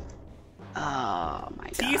 Oh my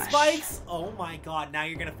gosh. T-spikes? Oh my god, now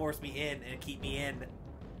you're gonna force me in and keep me in.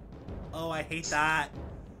 Oh, I hate that.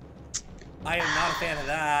 I am not a fan of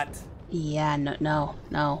that. Yeah, no.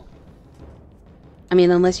 I mean,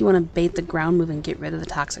 unless you want to bait the ground move and get rid of the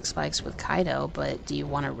toxic spikes with Kaido, but do you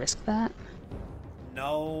want to risk that?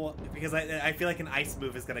 No, because I feel like an ice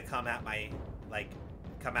move is gonna come at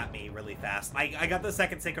me really fast. I got the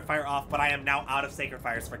second Sacred Fire off, but I am now out of Sacred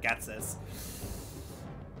Fires for Getsus.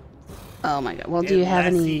 Oh my god. Well, do you have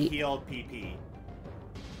Unless any... he healed PP.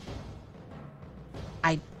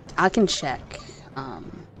 I can check.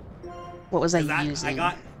 What was I using?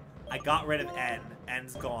 I got rid of N.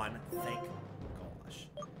 N's gone. Thank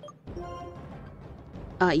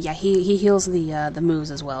gosh. Yeah, he heals the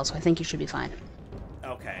moves as well, so I think you should be fine.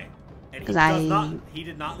 Okay. And he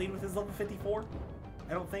did not lead with his level 54?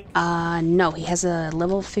 I don't think. No, he has a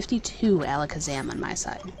level 52 Alakazam on my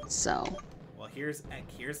side, so... Well, here's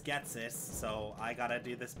Getsus, so I gotta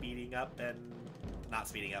do the speeding up and... Not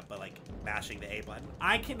speeding up, but like mashing the A button.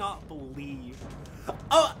 I cannot believe...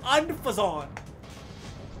 Oh, Unfazon!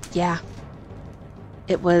 Yeah.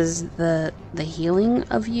 It was the healing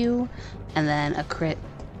of you, and then a crit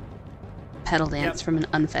pedal dance from an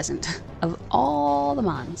Unpheasant. Of all the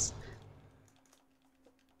mons.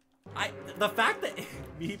 The fact that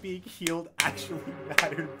me being healed actually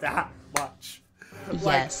mattered that much.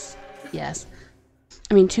 Yes.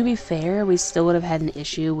 I mean, to be fair, we still would have had an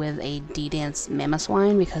issue with a D-Dance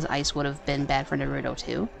Mamoswine because Ice would have been bad for Naruto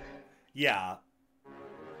too. Yeah.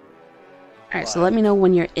 Alright, so let me know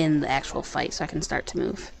when you're in the actual fight so I can start to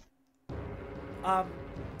move. I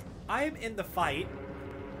am in the fight.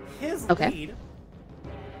 His lead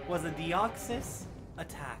was a Deoxys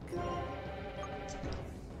attack.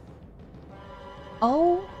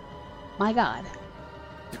 Oh my god.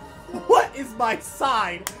 What is my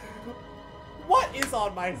side? What is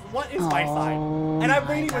my side? And I'm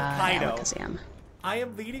leading with Kaido. Alakazam. I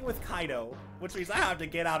am leading with Kaido, which means I have to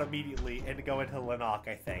get out immediately and go into Lanok,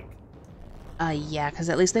 I think. Yeah, because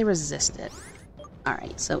at least they resist it.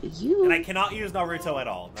 Alright, so you... And I cannot use Naruto at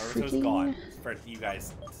all. Naruto's gone for you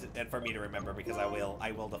guys and for me to remember because I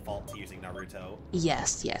will default to using Naruto.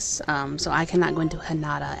 Yes. So I cannot go into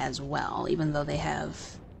Hinata as well, even though they have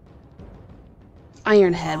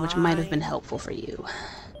Iron Head, which might have been helpful for you.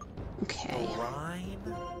 Okay.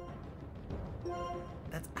 Rhyme?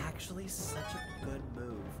 That's actually such a good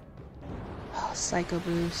move. Oh, Psycho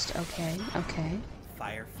Boost. Okay.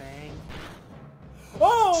 Fire Fang.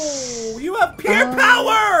 Oh! You have pure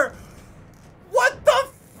power! What the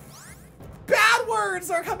bad words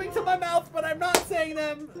are coming to my mouth, but I'm not saying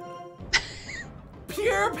them.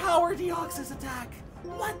 Pure power Deoxys attack.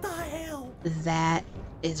 What the hell? That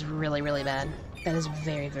is really, really bad. That is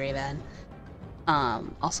very, very bad.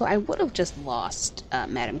 Also, I would have just lost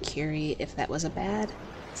Madame Curie if that was a bad.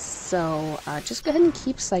 So, just go ahead and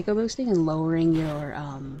keep Psycho Boosting and lowering your,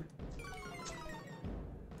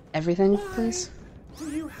 everything, please. Do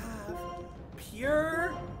you have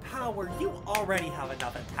pure power? You already have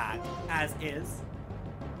enough attack, as is.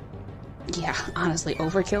 Yeah, honestly,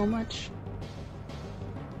 overkill much?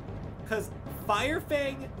 Because Fire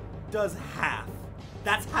Fang does half.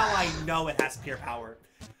 That's how I know it has pure power.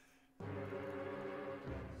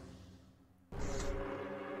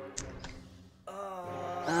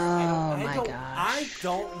 I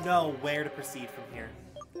don't know where to proceed from here.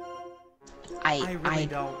 I really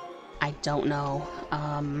don't. I don't know.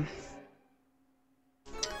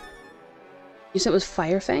 You said it was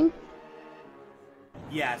Fire Fang?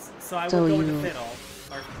 Yes, so I would go into Fiddle.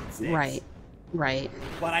 Or Sticks. Right.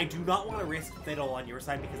 But I do not want to risk Fiddle on your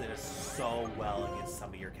side because it is so well against some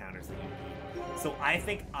of your counters that you need. So I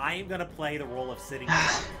think I'm going to play the role of sitting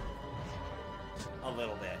up a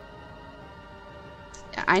little bit.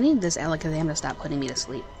 I need this Alakazam to stop putting me to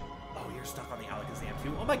sleep. Oh, you're stuck on the Alakazam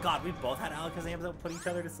too? Oh my god, we both had Alakazams that put each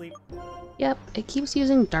other to sleep? Yep, it keeps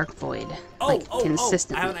using Dark Void.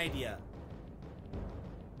 Consistently. I have an idea.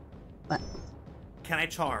 What? Can I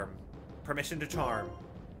charm? Permission to charm.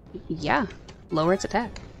 Yeah. Lower its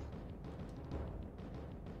attack.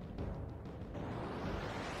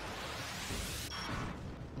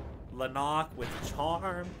 Lanok with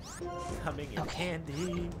charm. Coming in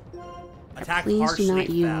handy. Attack Please harshly do not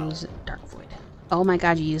fell. use Dark Void. Oh my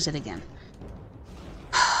god, you used it again.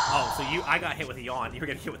 Oh, so I got hit with a yawn. You were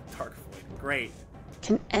getting hit with Dark Void. Great.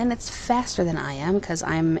 And it's faster than I am, because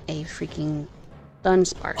I'm a freaking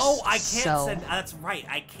Dunsparce. Oh, I can't so... send... That's right,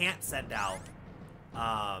 I can't send out...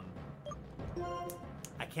 I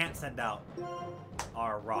can't send out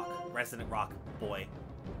our resident rock boy,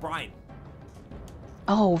 Brian.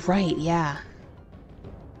 Oh, right, yeah.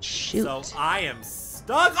 Shoot. So I am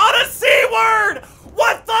stuck on a C word!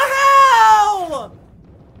 What the hell?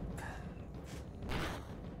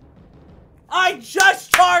 I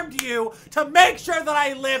just charmed you to make sure that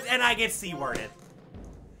I lived and I get C-worded.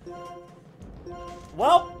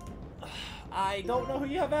 Well, I don't know who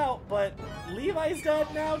you have out, but Levi's dead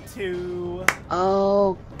now too.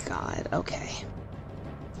 Oh, God, okay.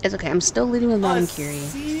 It's okay, I'm still leading with Madam Curie,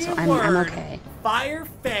 so I'm okay. Fire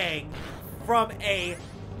Fang from a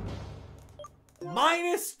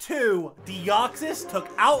 -2 Deoxys took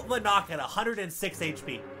out Linoc at 106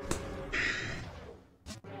 HP.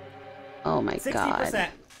 Oh my 60%. God.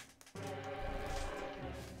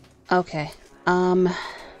 Okay.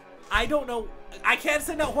 I don't know. I can't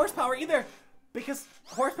send out Horsepower either because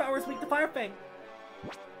Horsepower is weak to Fire Fang.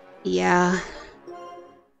 Yeah.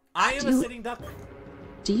 I am a sitting duck.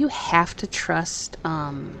 Do you have to trust,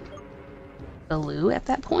 Baloo at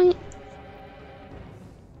that point?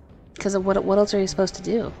 Because of what else are you supposed to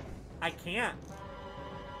do? I can't.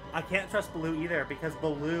 I can't trust Baloo either because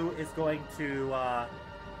Baloo is going to,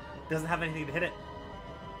 doesn't have anything to hit it.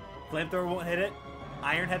 Flamethrower won't hit it.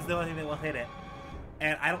 Iron Head's the only thing that will hit it.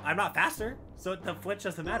 And I'm not faster, so the flinch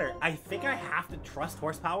doesn't matter. I think I have to trust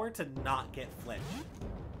Horsepower to not get flinched.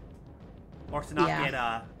 Or to not get,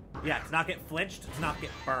 to not get flinched, to not get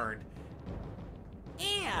burned.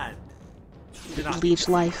 And to not Leech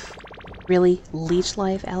Life. Really? Leech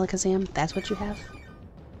Life, Alakazam? That's what you have?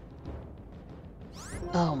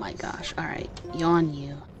 Oh my gosh. Alright. Yawn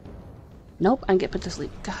you. Nope, I get put to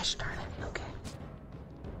sleep. Gosh darn it. Okay.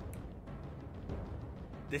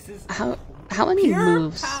 This is How many pure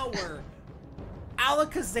moves? Power.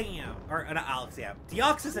 Alakazam, or not Alakazam,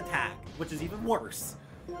 Deoxys attack, which is even worse.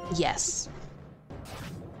 Yes.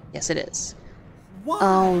 Yes, it is. Why?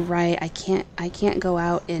 Oh right, I can't go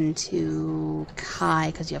out into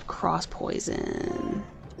Kai because you have cross poison.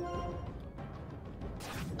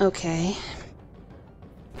 Okay.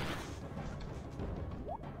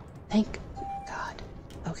 Thank God.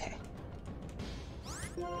 Okay.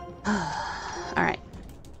 Alright.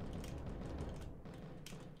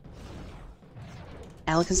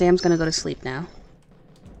 Alakazam's gonna go to sleep now.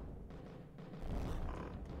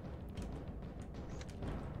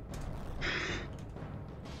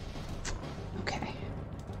 Okay.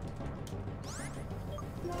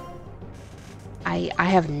 I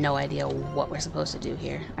have no idea what we're supposed to do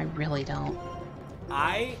here. I really don't.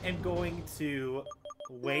 I am going to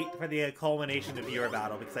wait for the culmination of your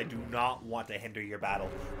battle because I do not want to hinder your battle.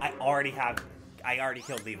 I already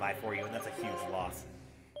killed Levi for you, and that's a huge loss.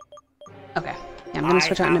 Okay. Yeah, I'm gonna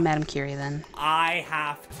switch out into Madam Curie then. I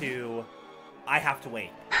have to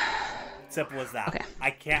wait. Simple as that. Okay.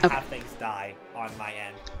 I can't have things die on my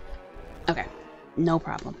end. Okay. No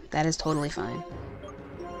problem. That is totally fine.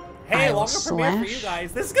 Hey, I will longer premiere for you slash.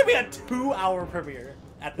 guys. This is gonna be a 2-hour premiere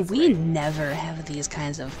at this We rate. never have these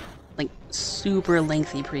kinds of, like, super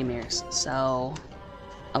lengthy premieres, so...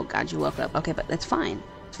 Oh god, you woke up. Okay, but it's fine.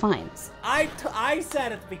 It's fine. I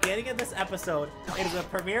said at the beginning of this episode, it is a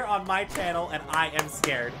premiere on my channel, and I am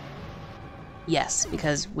scared. Yes,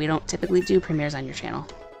 because we don't typically do premieres on your channel,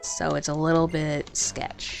 so it's a little bit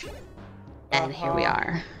sketch. And here we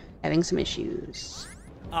are, having some issues.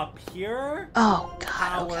 A pure Oh god,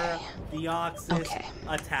 power okay. Deoxys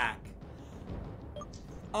attack.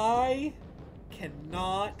 I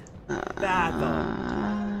cannot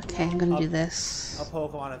fathom Okay, I'm gonna do this. a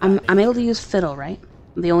Pokemon of I'm that able to use Fiddle, right?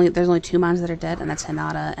 There's only 2 mons that are dead, and that's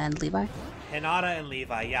Hinata and Levi? Hinata and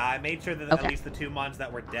Levi. Yeah, I made sure that Okay. at least the 2 mons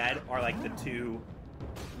that were dead are like the 2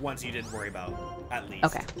 ones you didn't worry about, at least.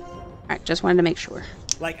 Okay. Alright, just wanted to make sure.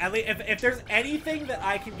 Like, at least if there's anything that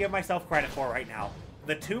I can give myself credit for right now,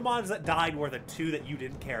 the 2 mons that died were the 2 that you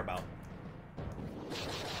didn't care about.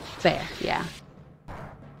 Fair, yeah.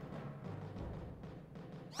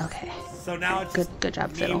 Okay. So now it's just good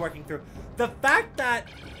job, me Fiddle. working through. The fact that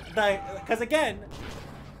because again,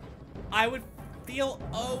 I would feel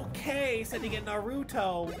okay sending in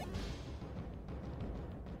Naruto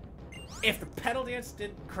if the Pedal Dance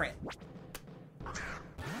didn't crit.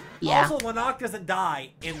 Yeah. Also, Linoc doesn't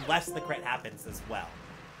die unless the crit happens as well.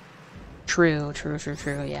 True,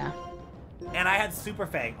 yeah. And I had Super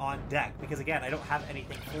Fang on deck because again, I don't have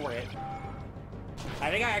anything for it.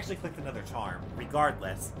 I think I actually clicked another charm,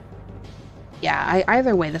 regardless. Yeah,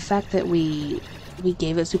 either way, the fact that we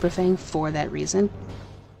gave it Super Fang for that reason.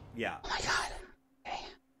 Yeah. Oh my god.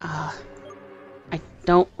 Okay.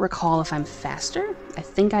 don't recall if I'm faster. I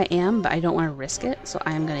think I am, but I don't want to risk it, so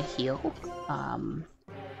I am going to heal.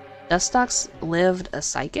 Dustox lived a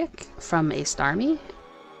Psychic from a Starmie,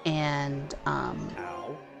 and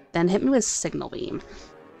then hit me with Signal Beam.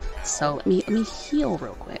 So let me heal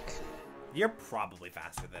real quick. You're probably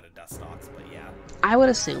faster than a Dustox, but yeah. I would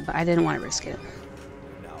assume, but I didn't want to risk it.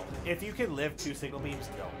 No. If you can live 2 Signal Beams,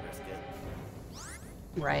 don't risk it.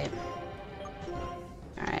 Right.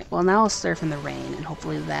 Alright, well now I'll Surf in the Rain, and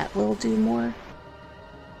hopefully that will do more.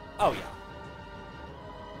 Oh, yeah.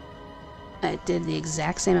 It did the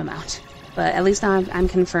exact same amount. But at least now I'm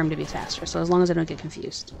confirmed to be faster, so as long as I don't get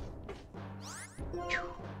confused.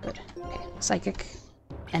 Good. Okay, Psychic.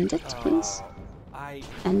 End it, please.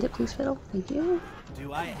 End it, please, Fiddle. Thank you.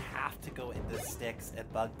 Do I have to go into Sticks and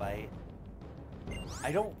Bug Bite?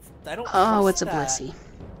 I don't Oh, it's a that. Blissey.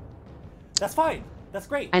 That's fine. That's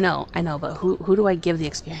great. I know, but who do I give the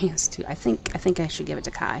experience to? I think I should give it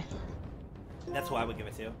to Kai. That's who I would give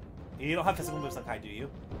it to. You don't have physical moves on Kai, do you?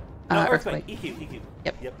 No, No, Earthquake. Earthquake. EQ.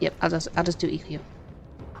 Yep. I'll just do EQ.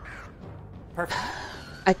 Perfect.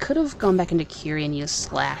 I could have gone back into Curie and used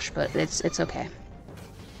Slash, but it's okay.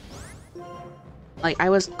 Like, I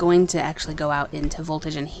was going to actually go out into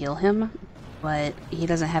Voltage and heal him, but he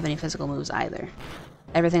doesn't have any physical moves either.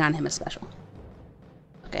 Everything on him is special.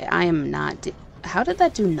 Okay, I am not... How did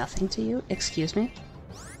that do nothing to you? Excuse me?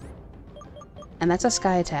 And that's a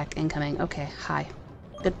Sky Attack incoming. Okay, hi.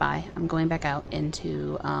 Goodbye. I'm going back out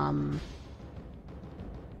into,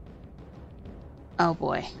 Oh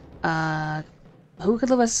boy. Who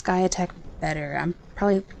could live a Sky Attack better? I'm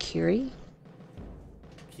probably Curie?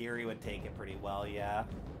 Kiri would take it pretty well, yeah.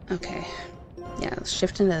 Okay. Yeah, let's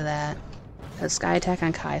shift into that. Because Sky Attack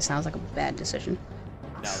on Kai sounds like a bad decision.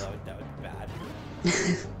 No, that would be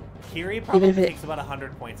bad. Kiri probably takes about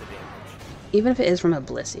 100 points of damage. Even if it is from a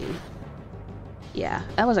Blissey. Yeah,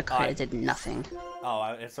 that was a crit. It did nothing. Oh,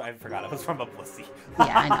 I forgot it was from a Blissey.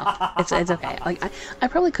 Yeah, I know. It's okay. Like I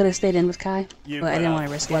probably could have stayed in with Kai, but I didn't want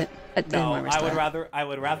to risk it. No, I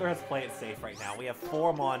would rather us play it safe right now. We have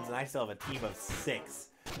 4 Mons and I still have a team of 6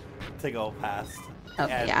 to go past.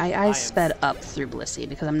 Okay, yeah, I sped up through Blissey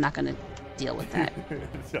because I'm not gonna deal with that.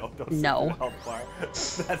 No.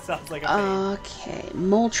 That sounds like a pain. Okay,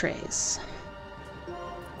 Moltres.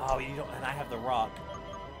 Oh, you don't, and I have the rock.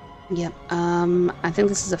 Yep. I think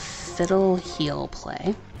this is a Fiddle heal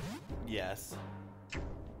play. Yes.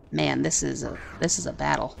 Man, this is a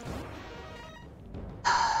battle.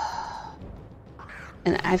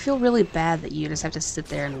 And I feel really bad that you just have to sit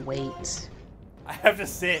there and wait. I have to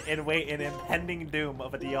sit and wait in impending doom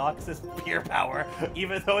of a Deoxys Beer Power,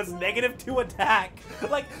 even though it's -2 attack.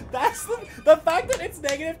 Like, that's the fact that it's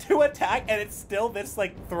 -2 attack and it's still this,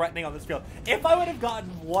 like, threatening on this field. If I would have gotten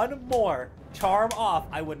 1 more charm off,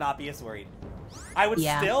 I would not be as worried. I would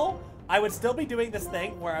still be doing this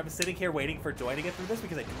thing where I'm sitting here waiting for Joy to get through this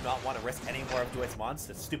because I do not want to risk any more of Joy's mons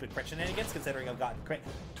to stupid crit shenanigans, considering I've gotten crit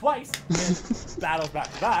twice in battles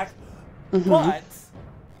back to back. But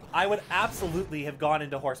I would absolutely have gone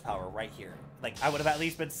into horsepower right here. Like, I would have at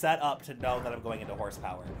least been set up to know that I'm going into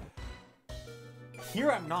horsepower.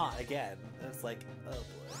 Here I'm not, again. It's like, oh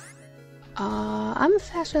boy. I'm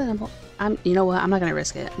faster than you know what, I'm not gonna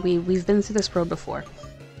risk it. We've been through this road before.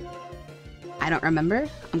 I don't remember.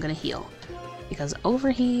 I'm gonna heal. Because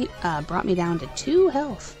Overheat brought me down to 2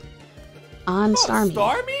 health. On Starmie.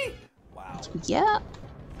 Starmie? Wow. Yeah.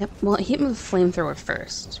 Yep, well, it hit me with Flamethrower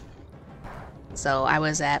first. So I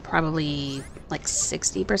was at probably like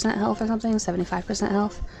 60% health or something, 75%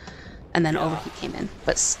 health. And then Overheat came in.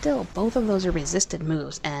 But still, both of those are resisted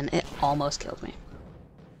moves, and it almost killed me.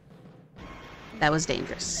 That was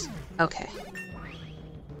dangerous. Okay.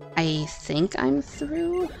 I think I'm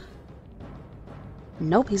through.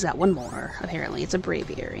 Nope, he's got 1 more, apparently. It's a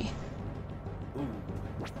Braviary. Ooh.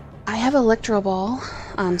 I have Electro Ball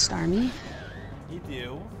on Starmie. You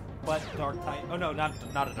do, but Dark type. Oh no, not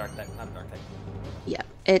a Dark type. Not a Dark type. Yeah,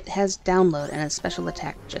 it has download and its special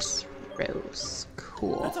attack just rose.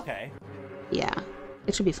 Cool. That's okay. Yeah,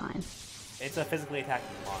 it should be fine. It's a physically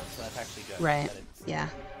attacking mon, so that's actually good. Right. Yeah.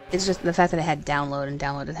 It's just the fact that it had download and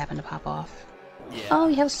download had happened to pop off. Yeah. Oh,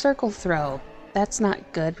 you have Circle Throw. That's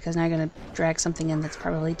not good because now you're gonna drag something in that's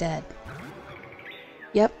probably dead.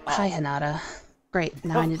 Yep. Oh. Hi, Hinata. Great.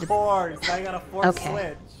 Now I need to. Of course. Now you got a force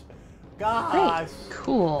switch. Gosh. Great.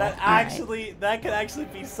 Cool. That could actually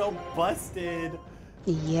be so busted.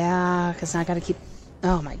 Yeah, because now I gotta keep.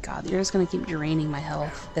 Oh my god, you're just gonna keep draining my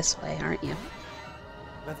health this way, aren't you?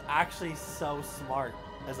 That's actually so smart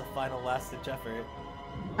as a final last ditch effort.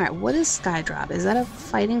 Alright, what is Sky Drop? Is that a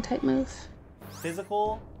fighting type move?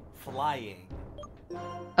 Physical flying.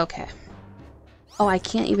 Okay. Oh, I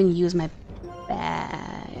can't even use my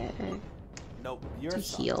bag Nope, you're to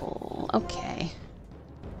stuck. heal. Okay.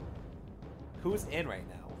 Who's in right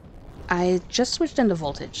now? I just switched into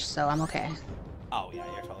voltage, so I'm okay. Oh, yeah,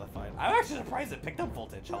 you're totally fine. I'm actually surprised it picked up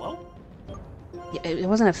voltage. Hello? Yeah, it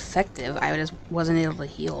wasn't effective. I just wasn't able to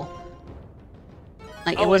heal.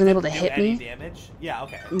 Like, Oh, it wasn't able to didn't do hit any me. damage? Yeah,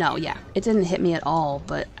 okay. No, yeah. It didn't hit me at all,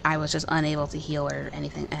 but I was just unable to heal or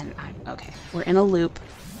anything. And okay. We're in a loop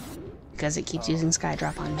because it keeps using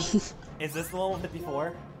Skydrop on me. Is this the level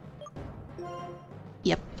 54?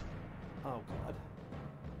 Yep. Oh, God.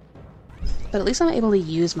 But at least I'm able to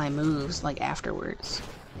use my moves, like, afterwards.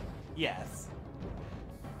 Yes.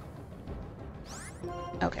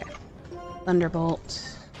 Okay.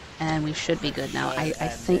 Thunderbolt. And we should be good now.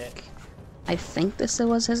 I think this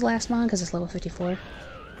was his last mon, because it's level 54.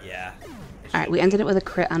 Yeah. Alright, we ended it with a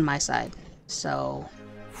crit on my side. So...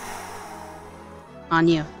 on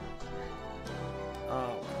you.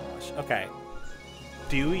 Oh, gosh. Okay.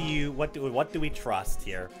 What do we trust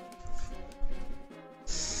here?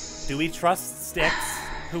 Do we trust Styx,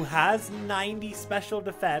 who has 90 special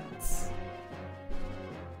defense?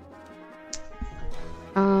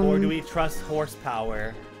 Or do we trust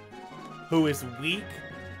Horsepower, who is weak,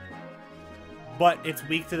 but it's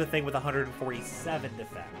weak to the thing with 147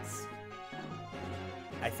 defense?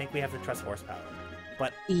 I think we have to trust Horsepower.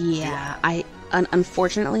 But Yeah,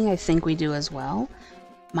 unfortunately, I think we do as well.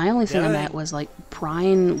 My only thing on that was, like,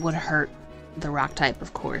 Brine would hurt the rock type,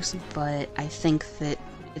 of course, but I think that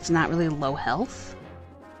it's not really low health.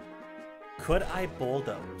 could I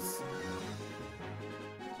bulldoze?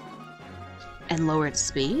 And lower its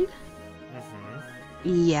speed?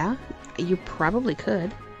 Mm-hmm. Yeah, you probably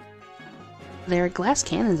could. They're glass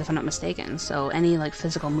cannons, if I'm not mistaken, so any, like,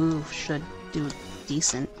 physical move should do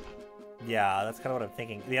decent. Yeah, that's kind of what I'm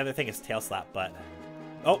thinking. The other thing is Tail Slap, but...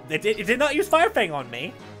 Oh, it did not use Fire Fang on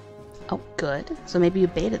me! Oh, good. So maybe you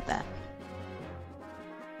baited that.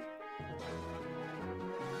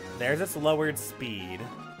 There's its lowered speed.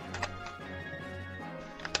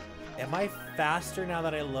 Am I faster now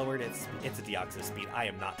that I lowered its a Deoxys speed? I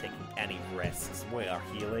am not taking any risks. We are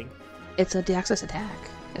healing. It's a Deoxys attack,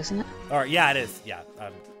 isn't it? Or yeah, it is. Yeah.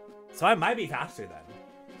 So I might be faster then.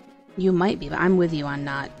 You might be, but I'm with you on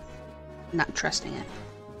not trusting it.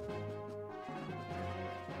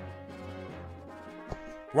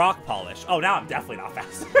 Rock Polish. Oh, now I'm definitely not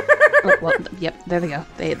faster. Oh, well, yep, there they go.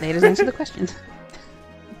 They just answered the question.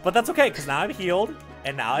 But that's okay, because now I'm healed,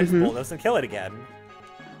 and now I just bulldoze and kill it again.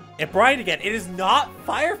 It brined again. It is not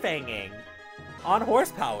Fire Fanging on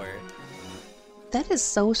Horsepower. That is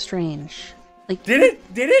so strange. Like, Did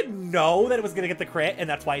it know that it was gonna get the crit, and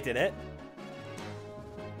that's why it did it?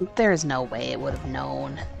 there is no way it would have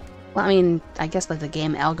known. Well, I mean, I guess like the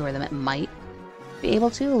game algorithm, it might be able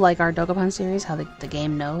to, like our Dokapon series, how the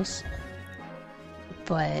game knows.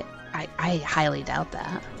 But I highly doubt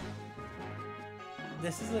that.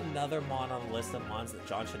 This is another Mon on the list of Mons that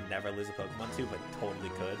John should never lose a Pokemon to, but totally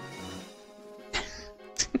could.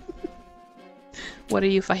 What are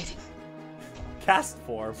you fighting? Cast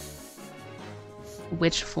form.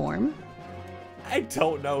 Which form? I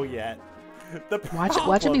don't know yet.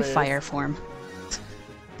 Watch it be is- fire form.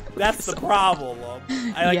 That's the problem.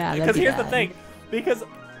 Yeah, that'd because be here's the bad. thing. Because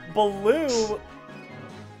Baloo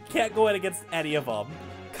can't go in against any of them.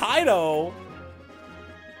 Kaido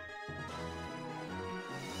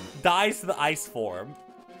dies to the ice form.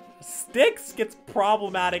 Styx gets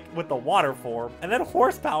problematic with the water form. And then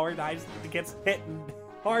Horsepower gets hit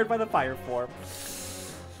hard by the fire form.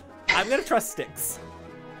 I'm going to trust Styx.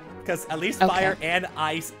 Because at least fire and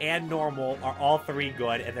ice and normal are all three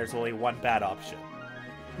good, and there's only one bad option.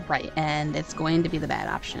 Right, and it's going to be the bad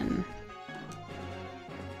option.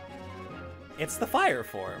 It's the fire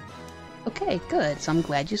form. Okay, good. So I'm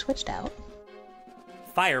glad you switched out.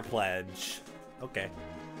 Fire Pledge. Okay.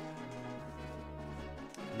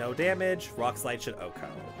 No damage. Rock Slide should OHKO.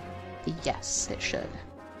 Yes, it should.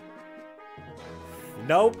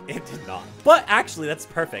 Nope, it did not. But actually, that's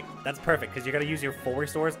perfect. That's perfect, because you're going to use your full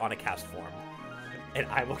restores on a cast form. And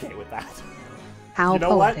I'm okay with that. How You know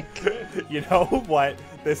poetic. what? You know what?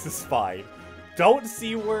 This is fine. Don't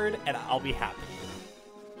C-word, and I'll be happy.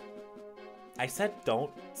 I said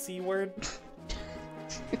don't C-word?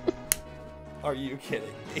 Are you kidding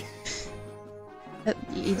me?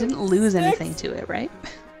 You didn't lose anything to it, right?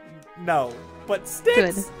 No, but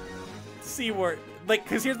Styx C-word. Like,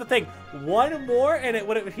 because here's the thing: one more, and it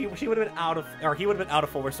would have he would have been out of, or he would have been out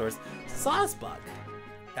of full resource. Sawsbuck.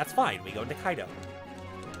 That's fine. We go into Kaido.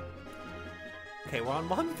 Okay, we're on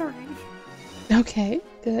Mon 3. Okay,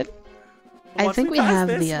 good. I Once think we pass have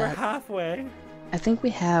this, the. we're halfway. I think we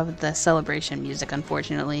have the celebration music,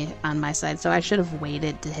 unfortunately, on my side, so I should have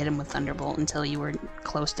waited to hit him with Thunderbolt until you were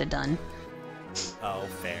close to done. Oh,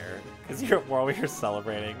 fair. Because we're over here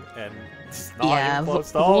celebrating, and it's not Yeah, even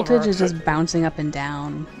close to voltage over. is just bouncing up and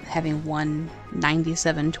down, having one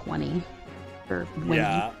 9720 for winning.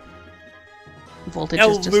 Yeah. Voltage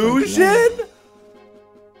is just like, Illusion?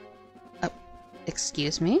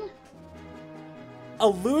 excuse me?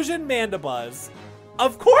 Illusion Mandibuzz.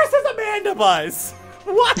 Of course it's a Mandibuzz!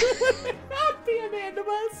 Why would it not be a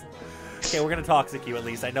Mandibuzz? Okay, we're gonna Toxic you at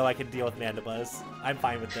least. I know I can deal with Mandibuzz. I'm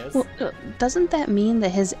fine with this. Well, doesn't that mean that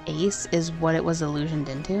his ace is what it was illusioned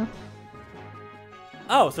into?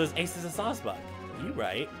 Oh, so his ace is a Sawsbuck. You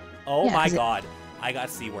right. Oh Yeah, my god. I got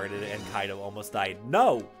C-worded and Kaido almost died.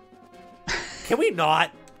 No! Can we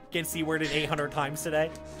not get C-worded 800 times today?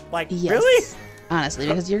 Like, Yes. really? Honestly,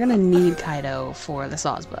 because you're gonna need Kaido for the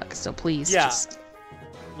Sawsbuck, so please just...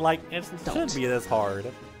 Like, it shouldn't be this hard.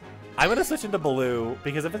 I'm gonna switch into Blue,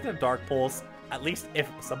 because if it's gonna Dark Pulse, at least if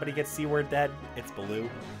somebody gets C-word dead, it's Blue.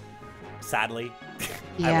 Sadly.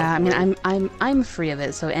 Yeah, I mean, I'm free of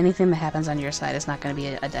it, so anything that happens on your side is not going to be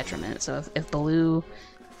a detriment. So if Baloo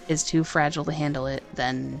is too fragile to handle it,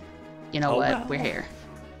 then you know what, well. we're here.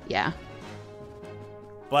 Yeah.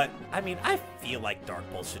 But, I mean, I feel like Dark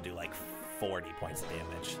Pulse should do like 40 points of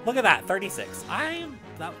damage. Look at that, 36.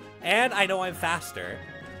 And I know I'm faster.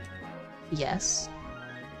 Yes.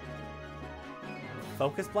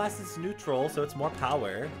 Focus Blast is neutral, so it's more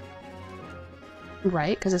power.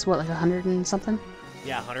 Right, because it's what, like 100 and something?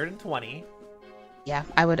 Yeah, 120. Yeah,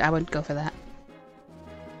 I would go for that.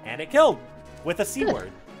 And it killed with a C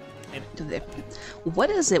word. And What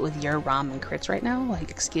is it with your ROM and crits right now? Like,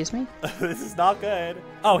 excuse me? this is not good.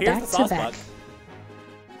 Oh, here's Back the to Sawsbuck. back.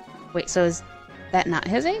 Wait, so is that not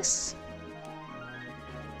his ace?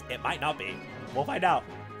 It might not be. We'll find out.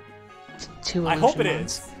 Two I hope it illusion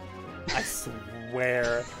is. I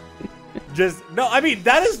swear. No, I mean,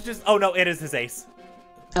 that is just, oh no, it is his ace.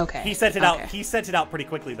 Okay. He sent it okay. out. He sent it out pretty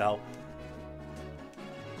quickly though.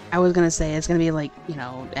 I was gonna say it's gonna be like, you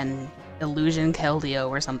know, an illusion Keldeo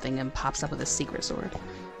or something and pops up with a secret sword.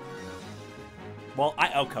 Well, I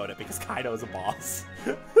outcode it because Kaido is a boss.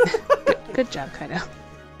 Good job, Kaido.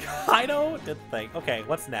 Kaido did the thing. Okay,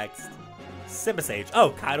 what's next? Simbasage.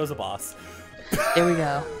 Oh, Kaido's a boss. There we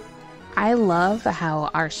go. I love how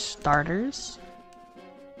our starters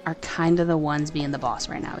are kind of the ones being the boss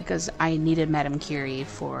right now, because I needed Madame Curie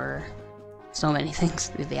for so many things.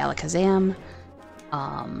 The Alakazam,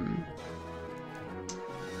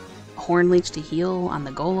 Hornleech to heal on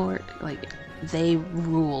the Golort. Like, they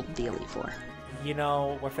ruled the Elite Four. You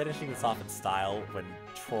know, we're finishing this off in style when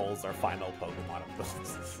Troll's our final Pokemon of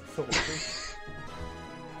the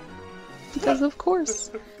Because of course.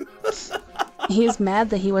 He's mad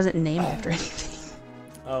that he wasn't named after anything.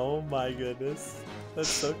 Oh my goodness. That's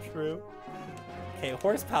so true. Okay,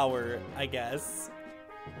 horsepower, I guess.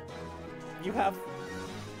 You have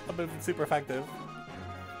a move that's super effective.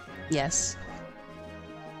 Yes.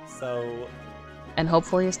 So And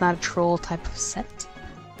hopefully it's not a troll type of set.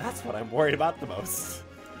 that's what I'm worried about the most.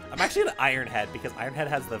 I'm actually an Iron Head because Iron Head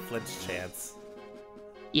has the flinch chance.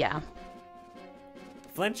 Yeah.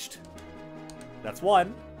 Flinched. That's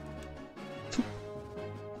one.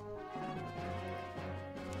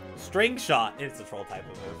 String Shot. It's a troll type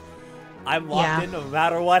of move. I'm locked in no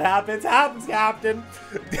matter what happens. Happens, Captain.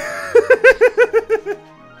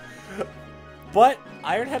 But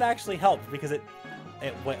Iron Head actually helped because it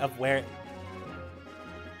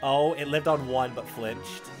lived on one but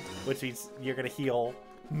flinched, which means you're gonna heal.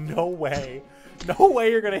 No way. No way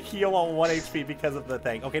you're gonna heal on 1 HP because of the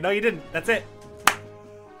thing. Okay, no you didn't. That's it.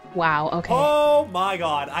 Wow, okay. Oh my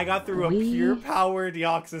god, I got through a pure power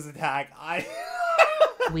Deoxys attack.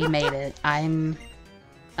 We made it. I'm...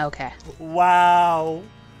 Okay. Wow.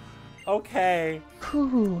 Okay.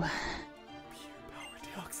 Whew. Pure power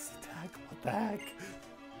Deoxys attack. What the heck?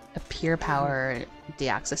 A pure power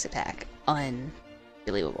Deoxys attack.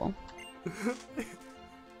 Unbelievable.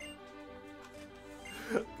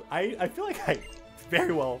 I feel like I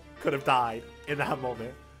very well could have died in that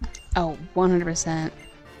moment. Oh, 100%.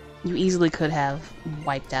 You easily could have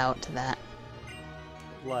wiped out to that.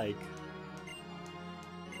 Like,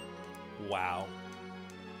 wow.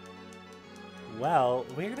 Well,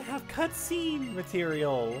 we're gonna have cutscene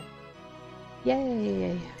material.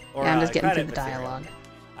 Yay! Or, yeah, I'm just getting through credit the material. dialogue.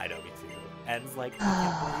 I know, me too. Ends like, I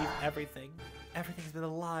can't believe everything. Everything's been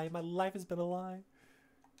a lie. My life has been a lie.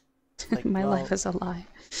 Like, My well, life is a lie.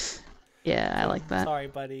 Yeah, I like that. Sorry,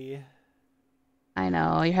 buddy. I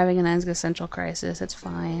know, you're having an existential crisis. It's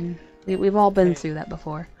fine. We've all been through that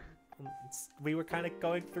before. we were kind of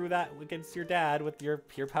going through that against your dad with your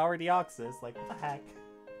pure power Deoxys. Like, what the heck?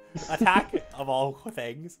 Attack of all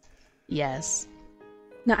things. Yes.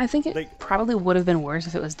 No, I think it probably would have been worse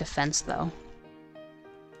if it was defense, though.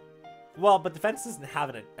 Well, but defense doesn't have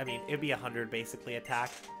it. I mean, it'd be 100 basically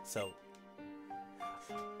attack, so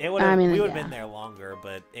it would have. We would have been there longer,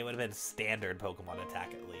 but it would have been standard Pokemon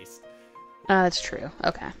attack at least. That's true.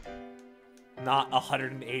 Okay. Not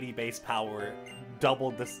 180 base power,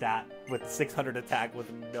 doubled the stat with 600 attack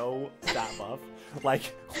with no stat buff.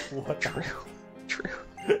 Like, what? True.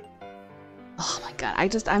 Oh my god,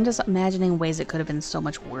 I'm just imagining ways it could have been so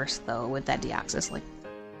much worse though with that Deoxys. Like,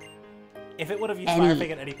 if it would have used Fire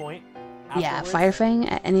Fang at any point. Yeah, Fire Fang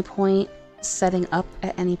at any point, setting up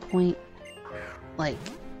at any point, like.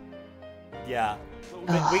 Yeah,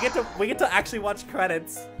 we get to actually watch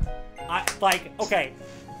credits. Okay.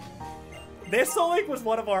 This Soullink was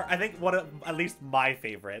one of our, I think, one of at least my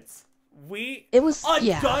favorites.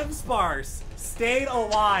 Dunsparce stayed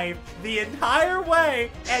alive the entire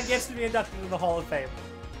way and gets to be inducted into the Hall of Fame.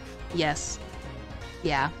 Yes.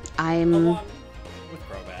 Yeah, I'm... Along with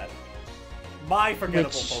Crobat. My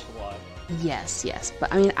forgettable Pokemon. Yes.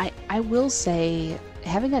 But, I mean, I will say,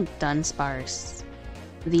 having a Dunsparce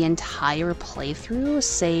the entire playthrough,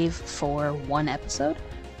 save for one episode,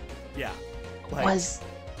 was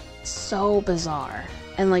so bizarre.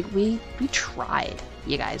 And, like, we tried.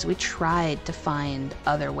 You guys, we tried to find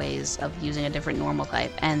other ways of using a different normal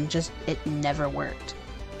type, and just, it never worked.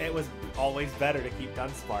 It was always better to keep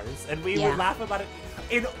Dunsparce, and we would laugh about it.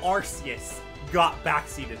 And Arceus got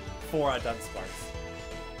backseated for a Dunsparce.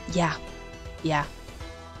 Yeah.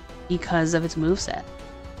 Because of its moveset,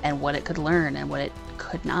 and what it could learn, and what it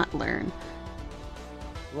could not learn.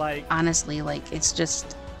 Like... Honestly, like, it's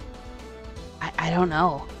just... I don't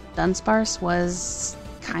know. Dunsparce was...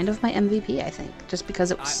 kind of my MVP, I think, just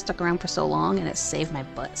because it was stuck around for so long and it saved my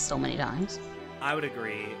butt so many times. I would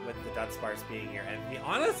agree with the Dunsparce being your MVP.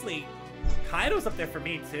 Honestly, Kaido's up there for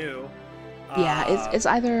me too. Yeah, it's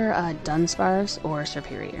either Dunsparce or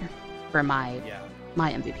Superior for my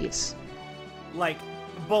MVPs. Like,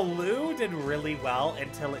 Baloo did really well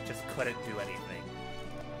until it just couldn't do anything.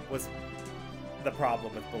 Was the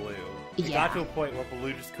problem with Baloo. It got to a point where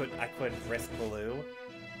Baloo just I couldn't risk Baloo.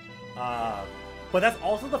 But that's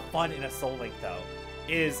also the fun in a Soullink, though,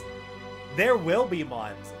 is there will be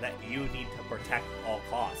mons that you need to protect at all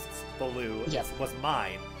costs. Baloo was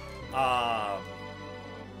mine.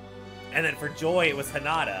 And then for Joy, it was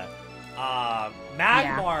Hinata.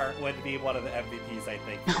 Magmar would be one of the MVPs, I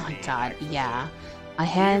think. Oh my god, yeah. I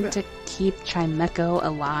had to keep Chimecho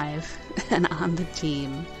alive and on the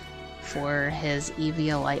team for his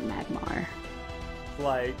Eviolite Magmar.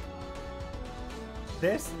 Like,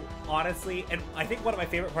 this... Honestly, and I think one of my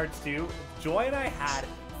favorite parts too, Joy and I had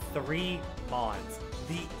 3 mons.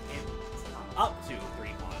 Up to 3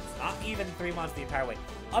 mons. Not even 3 mons the entire way.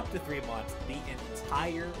 Up to 3 mons the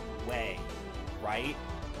entire way. Right?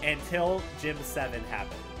 Until Gym 7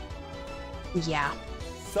 happened. Yeah.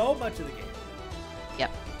 So much of the game.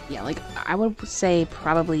 Yep. Yeah, like, I would say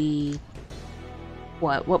probably...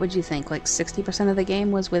 What would you think? Like, 60% of the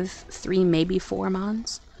game was with 3, maybe 4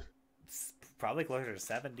 mons? Probably closer to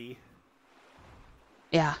 70.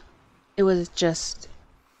 Yeah. It was just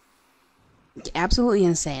absolutely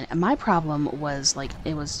insane. And my problem was, like,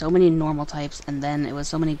 it was so many normal types, and then it was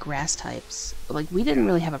so many grass types. Like, we didn't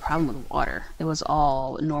really have a problem with water. It was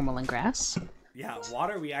all normal and grass. Yeah,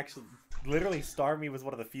 water, we actually... Literally, Starmie was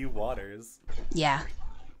one of the few waters. Yeah.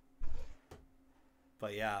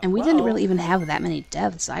 But yeah. And we didn't really even have that many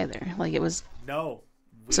deaths, either. Like, it was... No.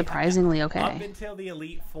 Surprisingly okay. Up until the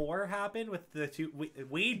Elite Four happened with the 2...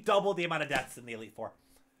 We doubled the amount of deaths in the Elite Four.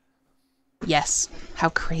 Yes. How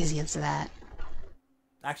crazy is that?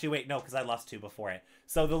 Actually, wait, no, because I lost 2 before it.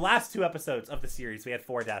 So the last 2 episodes of the series, we had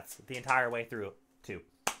 4 deaths the entire way through. 2.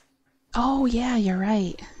 Oh, yeah, you're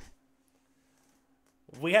right.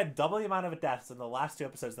 We had double the amount of deaths in the last 2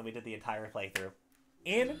 episodes than we did the entire playthrough.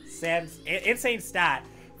 Insane stat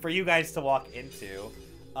for you guys to walk into.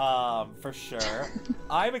 For sure.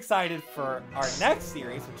 I'm excited for our next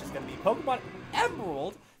series, which is going to be Pokemon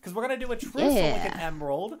Emerald, because we're going to do a true Soullink in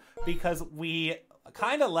Emerald, because we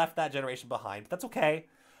kind of left that generation behind. That's okay.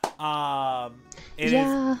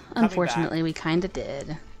 Unfortunately, we kind of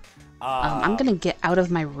did. I'm going to get out of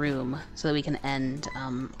my room so that we can end,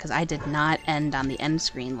 because I did not end on the end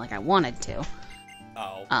screen like I wanted to.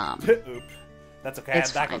 Oh. Oop. That's okay. I'm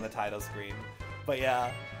back fine. on the title screen. But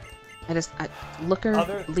yeah.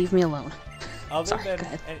 Looker, leave me alone. Other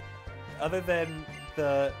than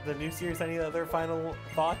the new series, any other final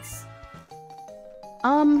thoughts?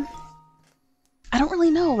 I don't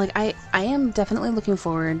really know. Like, I am definitely looking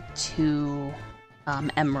forward to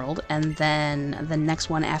Emerald, and then the next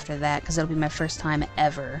one after that, because it'll be my first time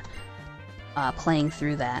ever playing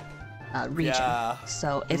through that region. Yeah,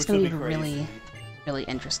 So it's going to be really, really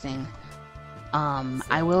interesting.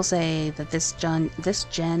 I will say that this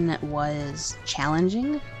gen was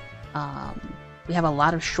challenging. We have a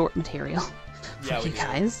lot of short material for you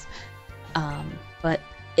guys, but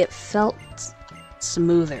it felt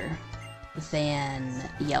smoother than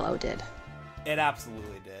Yellow did. It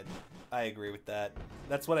absolutely did. I agree with that.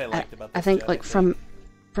 That's what I liked about this I think, gen, like, from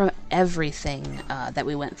everything that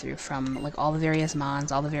we went through, from like all the various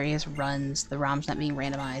mons, all the various runs, the ROMs not being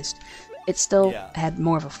randomized, it still had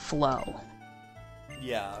more of a flow.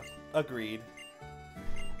 Yeah, agreed.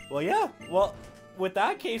 Well, yeah. Well, with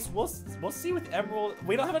that case, we'll see with Emerald.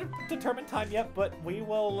 We don't have a determined time yet, but we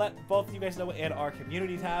will let both of you guys know in our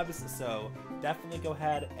community tabs. So definitely go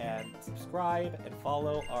ahead and subscribe and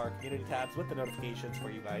follow our community tabs with the notifications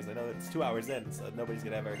for you guys. I know it's 2 hours in, so nobody's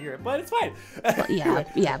gonna ever hear it, but it's fine. Well,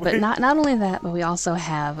 yeah. But not only that, but we also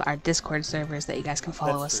have our Discord servers that you guys can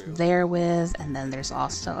follow us there with, and then there's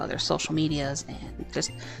also other social medias, and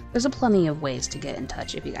just there's a plenty of ways to get in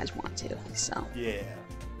touch if you guys want to. So yeah.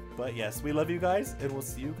 But yes, we love you guys, and we'll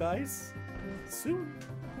see you guys soon.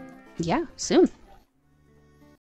 Yeah, soon.